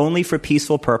program is only for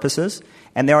peaceful purposes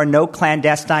and there are no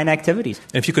clandestine activities.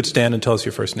 If you could stand and tell us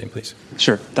your first name, please.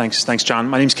 Sure. Thanks, John.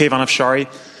 My name is Kayvan Afshari.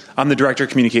 I'm the Director of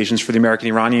Communications for the American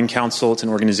Iranian Council. It's an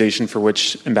organization for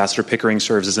which Ambassador Pickering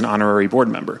serves as an honorary board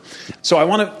member. So I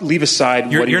want to leave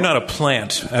aside... You're not a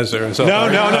plant as a result. No.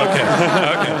 Okay. All right.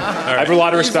 I have a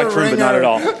lot of respect for him, but not at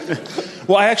all.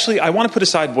 Well, I want to put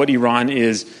aside what Iran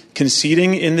is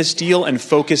conceding in this deal and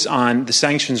focus on the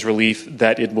sanctions relief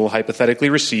that it will hypothetically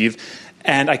receive.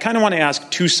 And I kind of want to ask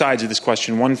 2 sides of this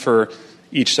question, one for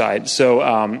each side.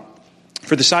 So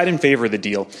for the side in favor of the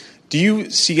deal, do you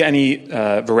see any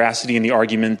veracity in the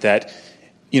argument that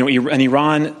an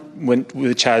Iran,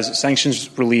 which has sanctions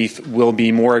relief, will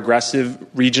be more aggressive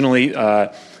regionally,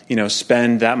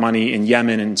 spend that money in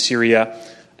Yemen and Syria?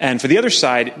 And for the other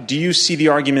side, do you see the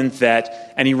argument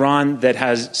that an Iran that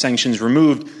has sanctions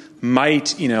removed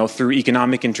might, through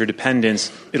economic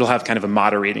interdependence, it'll have kind of a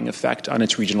moderating effect on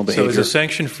its regional behavior? So is a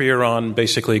sanction for Iran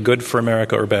basically good for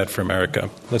America or bad for America?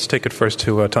 Let's take it first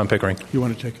to Tom Pickering. You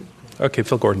want to take it? Okay,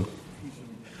 Phil Gordon.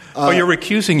 You're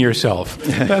recusing yourself.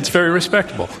 That's very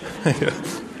respectable.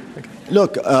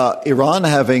 Look, Iran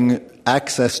having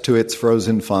access to its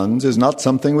frozen funds is not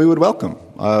something we would welcome.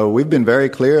 We've been very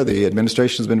clear, the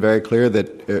administration has been very clear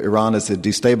that Iran is a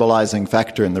destabilizing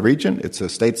factor in the region. It's a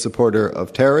state supporter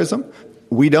of terrorism.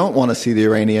 We don't want to see the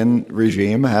Iranian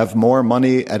regime have more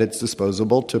money at its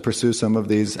disposal to pursue some of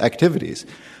these activities.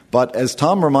 But as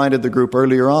Tom reminded the group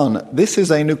earlier on, this is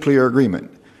a nuclear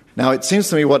agreement. Now, it seems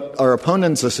to me what our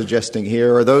opponents are suggesting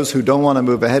here, or those who don't want to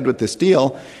move ahead with this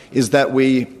deal, is that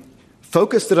we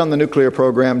focused it on the nuclear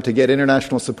program to get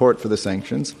international support for the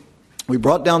sanctions. We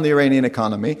brought down the Iranian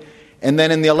economy. And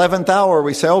then in the 11th hour,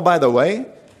 we say, oh, by the way,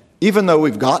 even though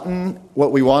we've gotten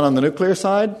what we want on the nuclear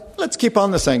side, let's keep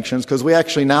on the sanctions because we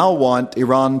actually now want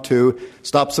Iran to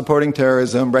stop supporting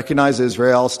terrorism, recognize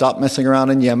Israel, stop messing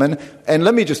around in Yemen. And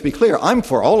let me just be clear, I'm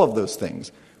for all of those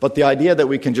things. But the idea that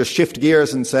we can just shift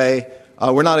gears and say,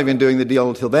 we're not even doing the deal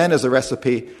until then is a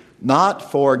recipe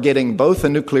not for getting both a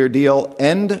nuclear deal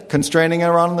and constraining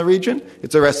Iran in the region.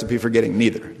 It's a recipe for getting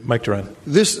neither. Mike Duran.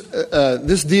 This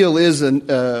deal is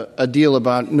a deal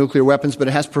about nuclear weapons, but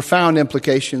it has profound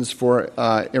implications for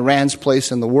Iran's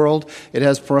place in the world. It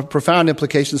has profound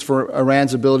implications for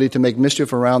Iran's ability to make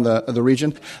mischief around the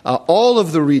region. All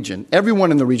of the region, everyone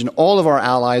in the region, all of our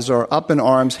allies are up in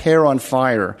arms, hair on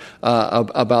fire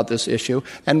about this issue.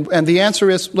 And the answer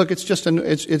is, look, it's just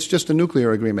a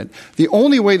nuclear agreement. The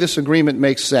only way this agreement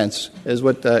makes sense, is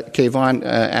what Kayvon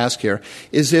asked here,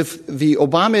 is if the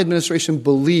Obama administration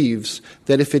believes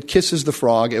that if it kisses the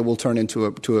frog, it will turn into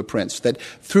a prince. That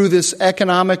through this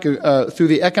through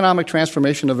the economic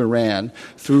transformation of Iran,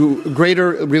 through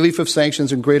greater relief of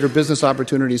sanctions and greater business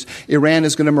opportunities, Iran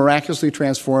is going to miraculously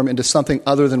transform into something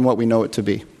other than what we know it to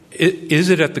be. Is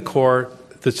it at the core,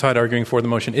 the side arguing for the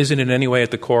motion, is it in any way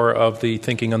at the core of the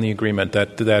thinking on the agreement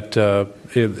that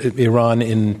Iran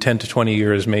in 10 to 20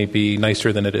 years may be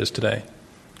nicer than it is today?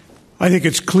 I think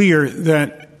it's clear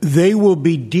that they will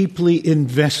be deeply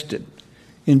invested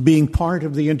in being part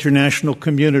of the international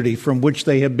community from which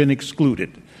they have been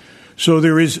excluded. So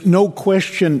there is no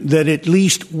question that at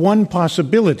least one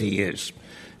possibility is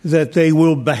that they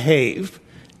will behave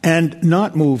and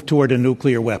not move toward a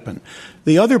nuclear weapon.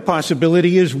 The other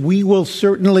possibility is we will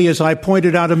certainly, as I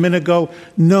pointed out a minute ago,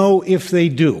 know if they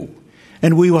do.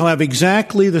 And we will have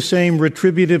exactly the same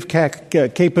retributive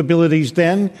capabilities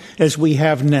then as we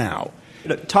have now.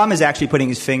 Tom is actually putting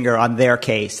his finger on their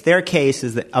case. Their case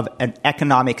is of an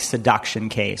economic seduction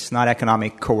case, not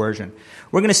economic coercion.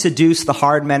 We're going to seduce the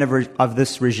hard men of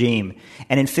this regime.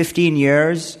 And in 15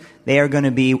 years, they are going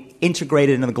to be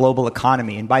integrated into the global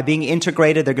economy. And by being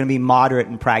integrated, they're going to be moderate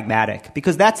and pragmatic.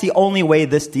 Because that's the only way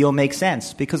this deal makes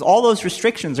sense. Because all those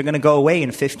restrictions are going to go away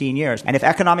in 15 years. And if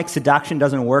economic seduction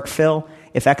doesn't work, Phil,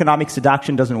 if economic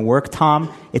seduction doesn't work,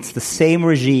 Tom, it's the same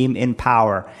regime in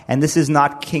power. And this is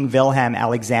not King Wilhelm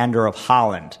Alexander of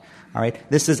Holland. All right?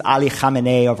 This is Ali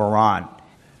Khamenei of Iran.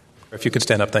 If you could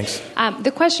stand up, thanks.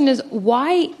 The question is,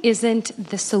 why isn't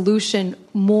the solution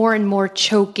more and more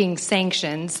choking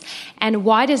sanctions? And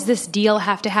why does this deal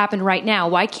have to happen right now?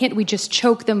 Why can't we just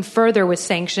choke them further with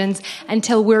sanctions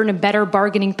until we're in a better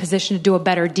bargaining position to do a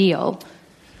better deal?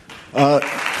 Philip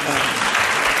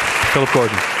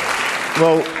Gordon.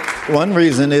 Well, one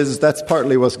reason is that's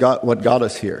partly what got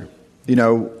us here.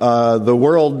 The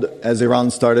world, as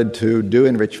Iran started to do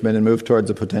enrichment and move towards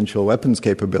a potential weapons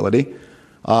capability,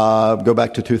 go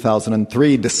back to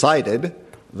 2003, decided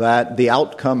that the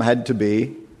outcome had to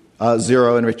be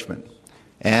zero enrichment.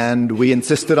 And we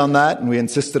insisted on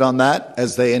that,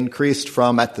 as they increased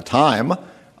from, at the time,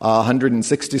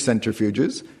 160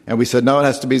 centrifuges. And we said, no, it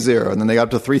has to be zero. And then they got up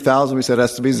to 3,000. We said it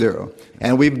has to be zero.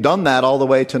 And we've done that all the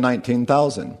way to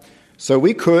 19,000. So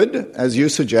we could, as you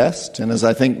suggest, and as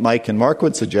I think Mike and Mark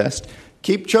would suggest,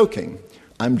 keep choking.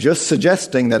 I'm just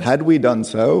suggesting that had we done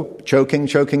so, choking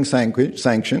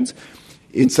sanctions,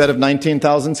 instead of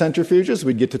 19,000 centrifuges,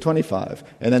 we'd get to 25,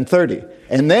 and then 30.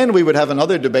 And then we would have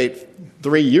another debate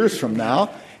 3 years from now,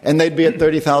 and they'd be at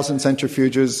 30,000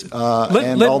 centrifuges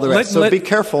and all the rest. So be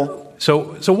careful.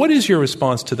 So what is your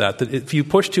response to that? That if you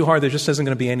push too hard, there just isn't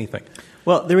going to be anything?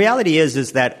 Well, the reality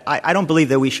is that I don't believe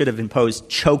that we should have imposed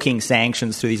choking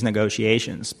sanctions through these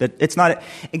negotiations. But it's not,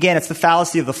 again, it's the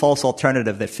fallacy of the false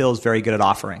alternative that Phil's very good at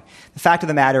offering. The fact of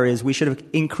the matter is we should have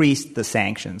increased the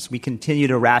sanctions. We continue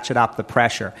to ratchet up the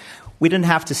pressure. We didn't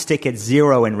have to stick at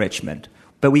zero enrichment,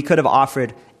 but we could have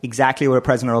offered exactly what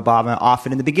President Obama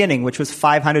offered in the beginning, which was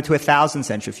 500 to 1,000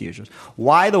 centrifuges.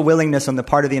 Why the willingness on the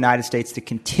part of the United States to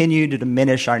continue to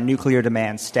diminish our nuclear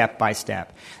demands step by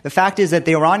step? The fact is that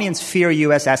the Iranians fear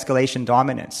U.S. escalation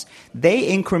dominance. They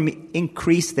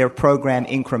increase their program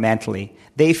incrementally.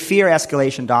 They fear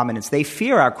escalation dominance. They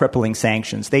fear our crippling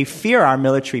sanctions. They fear our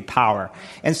military power.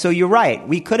 And so you're right.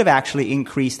 We could have actually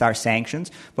increased our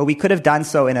sanctions, but we could have done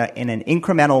so in an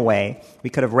incremental way. We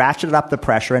could have ratcheted up the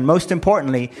pressure. And most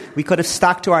importantly, we could have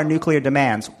stuck to our nuclear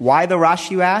demands. Why the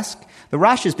rush, you ask? The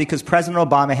rush is because President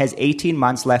Obama has 18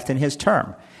 months left in his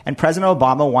term. And President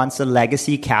Obama wants a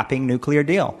legacy capping nuclear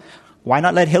deal. Why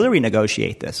not let Hillary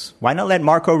negotiate this? Why not let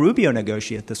Marco Rubio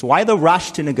negotiate this? Why the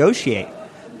rush to negotiate?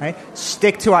 Right?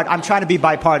 Stick to our... I'm trying to be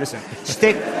bipartisan.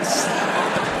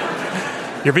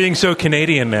 You're being so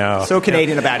Canadian now. So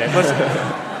Canadian about it.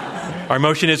 Our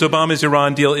motion is Obama's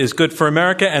Iran deal is good for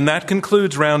America, and that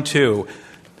concludes round two.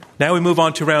 Now we move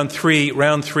on to round three.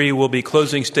 Round three will be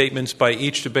closing statements by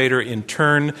each debater in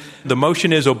turn. The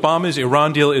motion is Obama's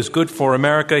Iran deal is good for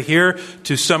America. Here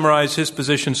to summarize his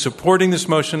position supporting this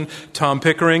motion, Tom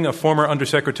Pickering, a former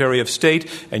Undersecretary of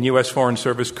State and U.S. Foreign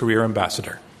Service career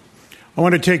ambassador. I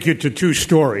want to take you to two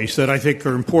stories that I think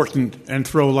are important and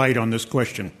throw light on this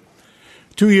question.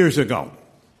 2 years ago,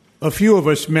 a few of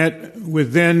us met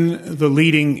with then the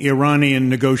leading Iranian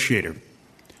negotiator.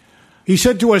 He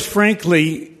said to us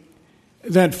frankly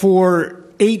that for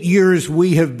 8 years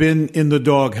we have been in the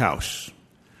doghouse.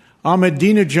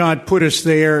 Ahmadinejad put us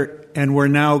there, and we're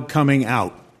now coming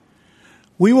out.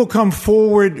 We will come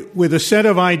forward with a set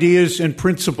of ideas and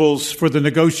principles for the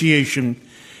negotiation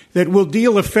that will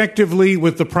deal effectively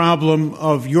with the problem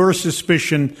of your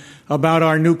suspicion about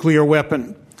our nuclear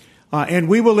weapon. And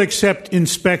we will accept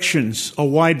inspections, a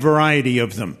wide variety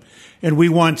of them. And we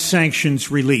want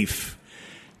sanctions relief.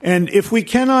 And if we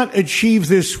cannot achieve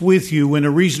this with you in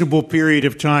a reasonable period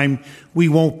of time, we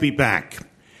won't be back.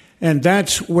 And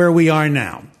that's where we are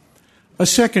now. A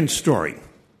second story.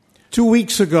 2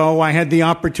 weeks ago, I had the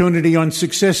opportunity on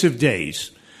successive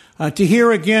days to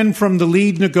hear again from the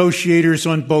lead negotiators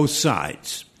on both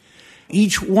sides.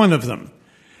 Each one of them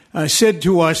said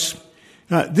to us,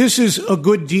 this is a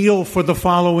good deal for the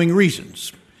following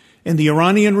reasons. And the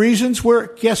Iranian reasons were,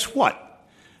 guess what?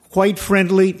 Quite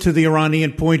friendly to the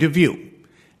Iranian point of view,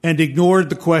 and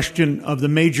ignored the question of the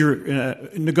major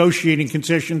negotiating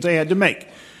concessions they had to make.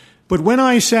 But when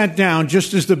I sat down,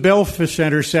 just as the Belfer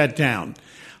Center sat down,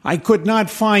 I could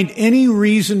not find any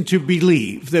reason to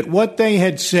believe that what they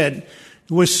had said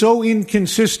was so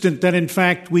inconsistent that, in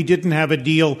fact, we didn't have a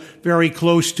deal very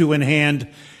close to in hand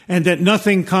and that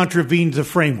nothing contravened the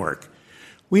framework.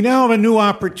 We now have a new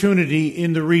opportunity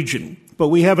in the region, but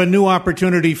we have a new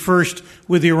opportunity first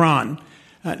with Iran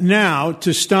now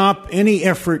to stop any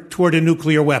effort toward a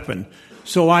nuclear weapon.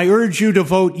 So I urge you to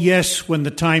vote yes when the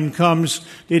time comes.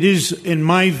 It is, in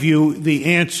my view, the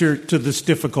answer to this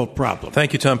difficult problem.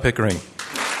 Thank you, Tom Pickering.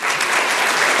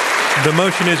 The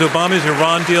motion is Obama's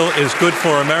Iran deal is good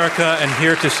for America. And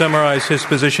here to summarize his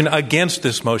position against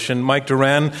this motion, Mike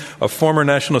Doran, a former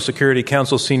National Security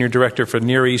Council Senior Director for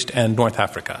Near East and North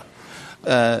Africa.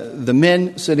 The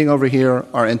men sitting over here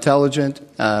are intelligent,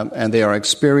 and they are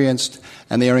experienced,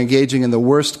 and they are engaging in the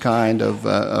worst kind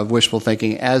of wishful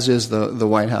thinking, as is the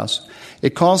White House.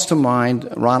 It calls to mind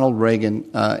Ronald Reagan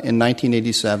in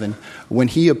 1987 when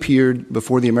he appeared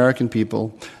before the American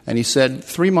people, and he said,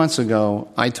 3 months ago,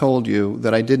 I told you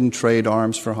that I didn't trade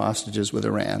arms for hostages with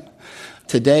Iran.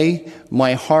 Today,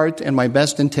 my heart and my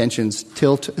best intentions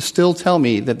still tell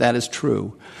me that that is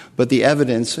true. But the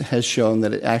evidence has shown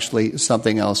that actually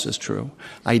something else is true.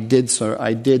 I did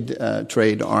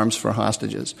trade arms for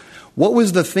hostages. What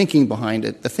was the thinking behind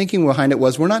it? The thinking behind it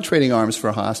was we're not trading arms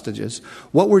for hostages.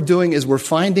 What we're doing is we're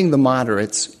finding the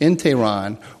moderates in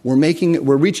Tehran. We're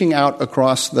reaching out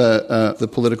across the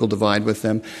political divide with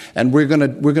them, and we're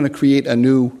going to create a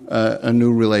new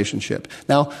relationship.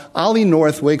 Now, Ollie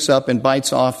North wakes up and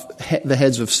bites off the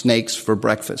heads of snakes for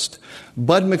breakfast.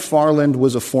 Bud McFarland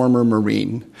was a former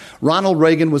Marine. Ronald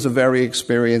Reagan was a very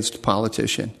experienced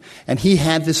politician. And he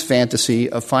had this fantasy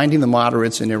of finding the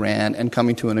moderates in Iran and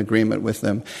coming to an agreement with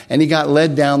them. And he got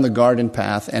led down the garden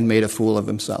path and made a fool of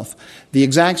himself. The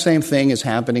exact same thing is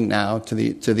happening now to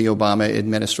the Obama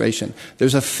administration.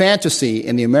 There's a fantasy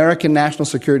in the American national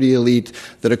security elite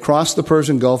that across the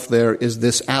Persian Gulf there is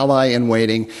this ally in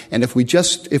waiting. And if we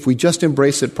just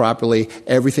embrace it properly,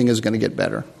 everything is going to get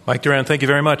better. Mike Doran, thank you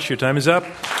very much. Your time is up.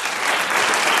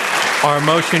 Our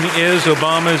motion is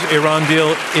Obama's Iran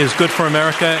deal is good for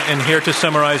America. And here to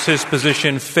summarize his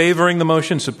position favoring the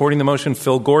motion, supporting the motion,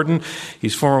 Phil Gordon.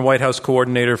 He's former White House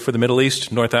coordinator for the Middle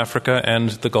East, North Africa, and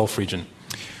the Gulf region.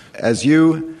 As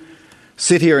you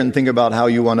sit here and think about how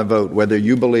you want to vote, whether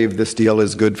you believe this deal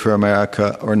is good for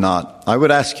America or not, I would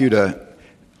ask you to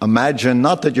imagine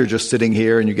not that you're just sitting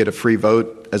here and you get a free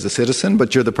vote as a citizen,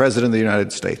 but you're the President of the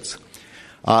United States.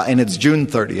 And it's June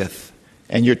 30th.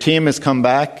 And your team has come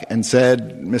back and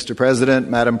said, Mr. President,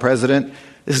 Madam President,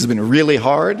 this has been really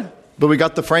hard, but we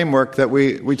got the framework that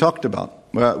we talked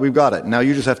about. We've got it. Now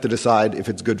you just have to decide if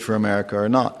it's good for America or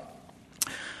not.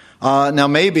 Now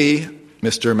maybe,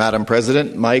 Mr. Madam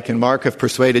President, Mike and Mark have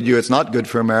persuaded you it's not good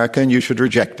for America and you should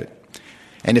reject it.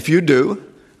 And if you do,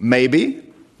 maybe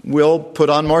we'll put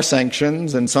on more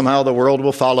sanctions and somehow the world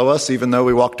will follow us even though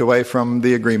we walked away from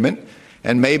the agreement.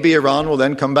 And maybe Iran will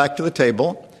then come back to the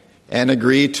table and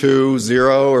agree to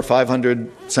 0 or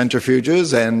 500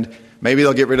 centrifuges, and maybe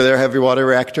they'll get rid of their heavy water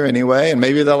reactor anyway, and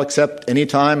maybe they'll accept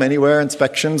anytime, anywhere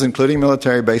inspections, including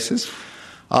military bases.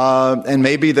 And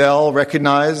maybe they'll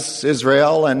recognize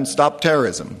Israel and stop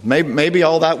terrorism. Maybe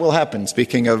all that will happen,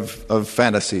 speaking of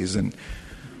fantasies. And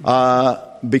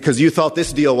because you thought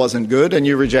this deal wasn't good and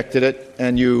you rejected it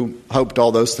and you hoped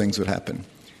all those things would happen.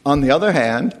 On the other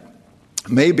hand,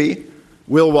 maybe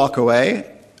we'll walk away.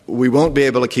 We won't be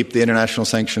able to keep the international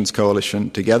sanctions coalition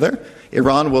together.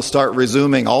 Iran will start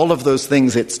resuming all of those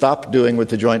things it stopped doing with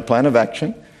the Joint Plan of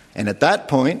Action. And at that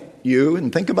point, you,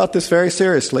 and think about this very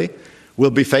seriously, will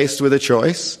be faced with a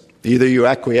choice. Either you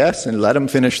acquiesce and let them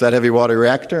finish that heavy water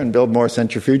reactor and build more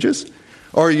centrifuges,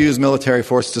 or you use military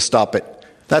force to stop it.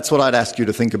 That's what I'd ask you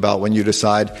to think about when you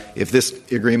decide if this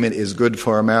agreement is good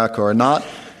for America or not.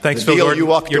 Thanks, the Phil deal Gordon. you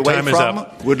walked Your away time is from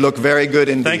up. would look very good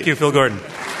indeed. Thank you, Phil Gordon.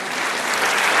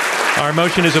 Our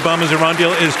motion is Obama's Iran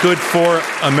deal is good for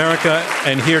America.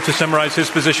 And here to summarize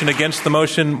his position against the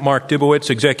motion, Mark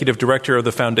Dubowitz, Executive Director of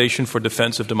the Foundation for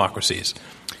Defense of Democracies.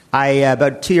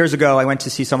 About 2 years ago, I went to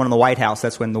see someone in the White House.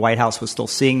 That's when the White House was still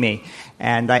seeing me.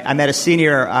 And I met a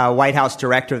senior White House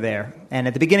director there. And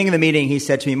at the beginning of the meeting, he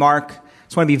said to me, Mark, I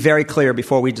just want to be very clear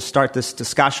before we just start this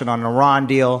discussion on an Iran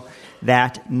deal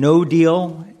that no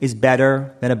deal is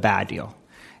better than a bad deal.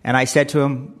 And I said to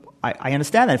him, I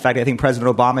understand that. In fact, I think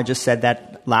President Obama just said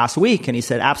that last week. And he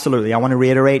said, absolutely. I want to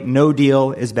reiterate, no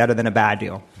deal is better than a bad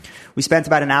deal. We spent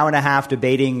about an hour and a half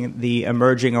debating the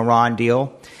emerging Iran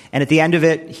deal. And at the end of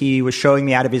it, he was showing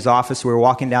me out of his office. We were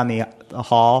walking down the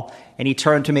hall. And he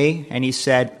turned to me and he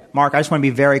said, Mark, I just want to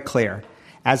be very clear.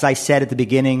 As I said at the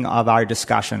beginning of our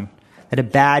discussion, that a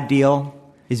bad deal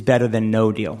is better than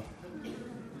no deal.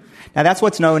 Now, that's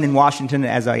what's known in Washington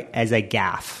as a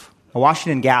gaffe. A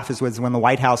Washington gaffe is when the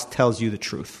White House tells you the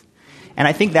truth. And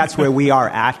I think that's where we are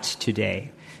at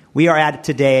today. We are at it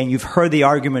today, and you've heard the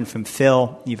argument from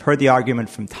Phil, you've heard the argument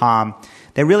from Tom,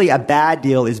 that really a bad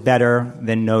deal is better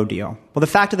than no deal. Well, the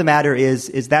fact of the matter is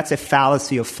that's a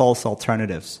fallacy of false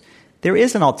alternatives. There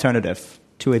is an alternative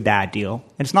to a bad deal,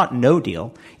 and it's not no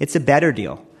deal. It's a better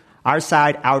deal. Our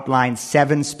side outlines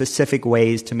 7 specific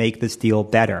ways to make this deal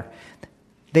better.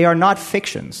 They are not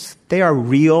fictions. They are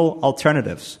real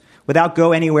alternatives. Without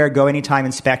go anytime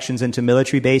inspections into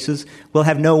military bases, we'll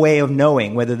have no way of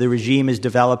knowing whether the regime is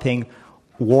developing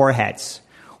warheads.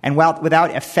 And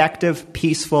without effective,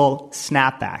 peaceful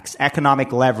snapbacks,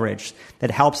 economic leverage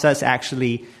that helps us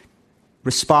actually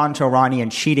respond to Iranian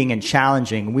cheating and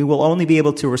challenging, we will only be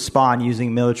able to respond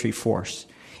using military force.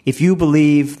 If you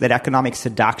believe that economic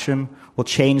seduction will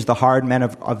change the hard men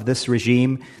of this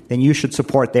regime, then you should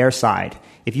support their side.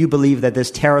 If you believe that this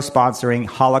terror-sponsoring,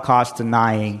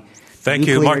 Holocaust-denying, thank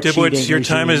you, Mark Dubowitz. Your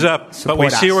time is up, but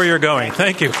we see where you're going.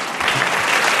 Thank you.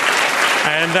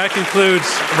 And that concludes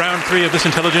round 3 of this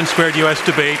Intelligence Squared U.S.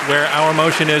 debate, where our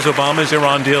motion is Obama's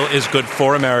Iran deal is good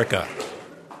for America.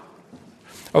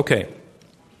 Okay.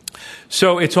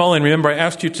 So it's all in. Remember, I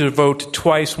asked you to vote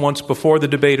twice, once before the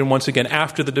debate and once again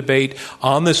after the debate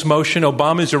on this motion.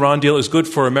 Obama's Iran deal is good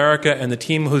for America, and the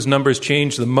team whose numbers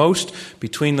change the most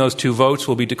between those two votes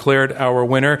will be declared our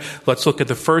winner. Let's look at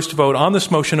the first vote on this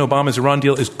motion. Obama's Iran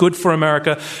deal is good for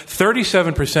America.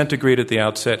 37% agreed at the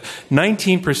outset.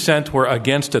 19% were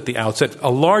against at the outset.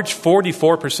 A large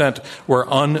 44% were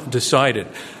undecided.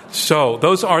 So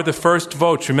those are the first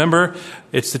votes. Remember,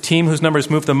 it's the team whose numbers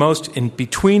move the most in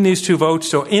between these two votes.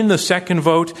 So in the second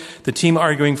vote, the team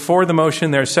arguing for the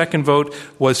motion, their second vote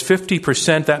was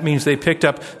 50%. That means they picked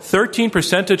up 13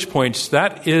 percentage points.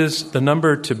 That is the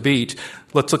number to beat.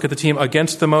 Let's look at the team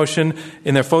against the motion.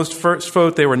 In their first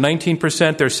vote, they were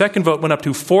 19%. Their second vote went up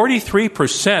to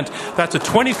 43%. That's a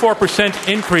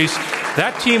 24% increase.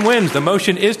 That team wins. The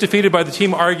motion is defeated by the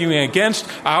team arguing against.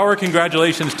 Our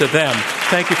congratulations to them.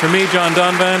 Thank you from me, John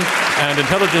Donvan, and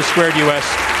Intelligence Squared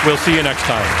US. We'll see you next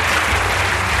time.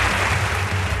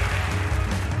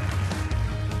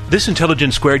 This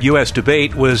Intelligence Squared U.S.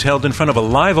 debate was held in front of a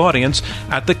live audience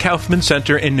at the Kaufman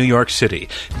Center in New York City.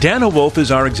 Dana Wolf is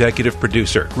our executive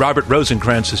producer. Robert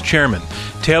Rosenkrantz is chairman.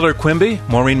 Taylor Quimby,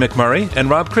 Maureen McMurray, and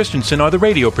Rob Christensen are the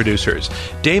radio producers.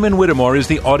 Damon Whittemore is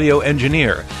the audio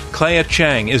engineer. Clea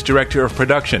Chang is director of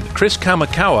production. Chris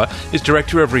Kamakawa is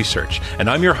director of research. And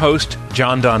I'm your host,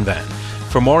 John Donvan.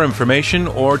 For more information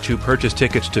or to purchase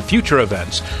tickets to future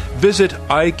events, visit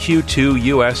iq2us.org.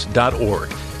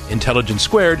 Intelligence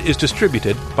Squared is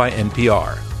distributed by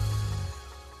NPR.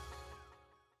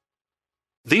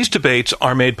 These debates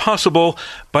are made possible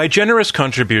by generous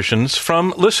contributions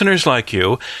from listeners like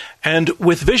you and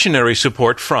with visionary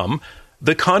support from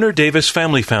the Connor Davis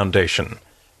Family Foundation,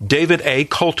 David A.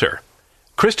 Coulter,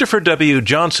 Christopher W.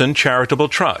 Johnson Charitable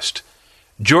Trust,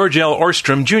 George L.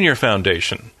 Orstrom Jr.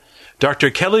 Foundation, Dr.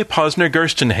 Kelly Posner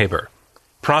Gerstenhaber,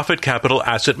 Profit Capital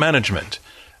Asset Management,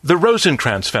 the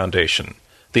Rosenkrantz Foundation,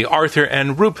 the Arthur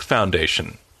N. Roop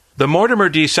Foundation, the Mortimer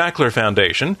D. Sackler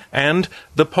Foundation, and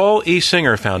the Paul E.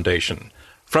 Singer Foundation.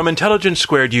 From Intelligence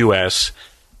Squared U.S.,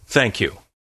 thank you.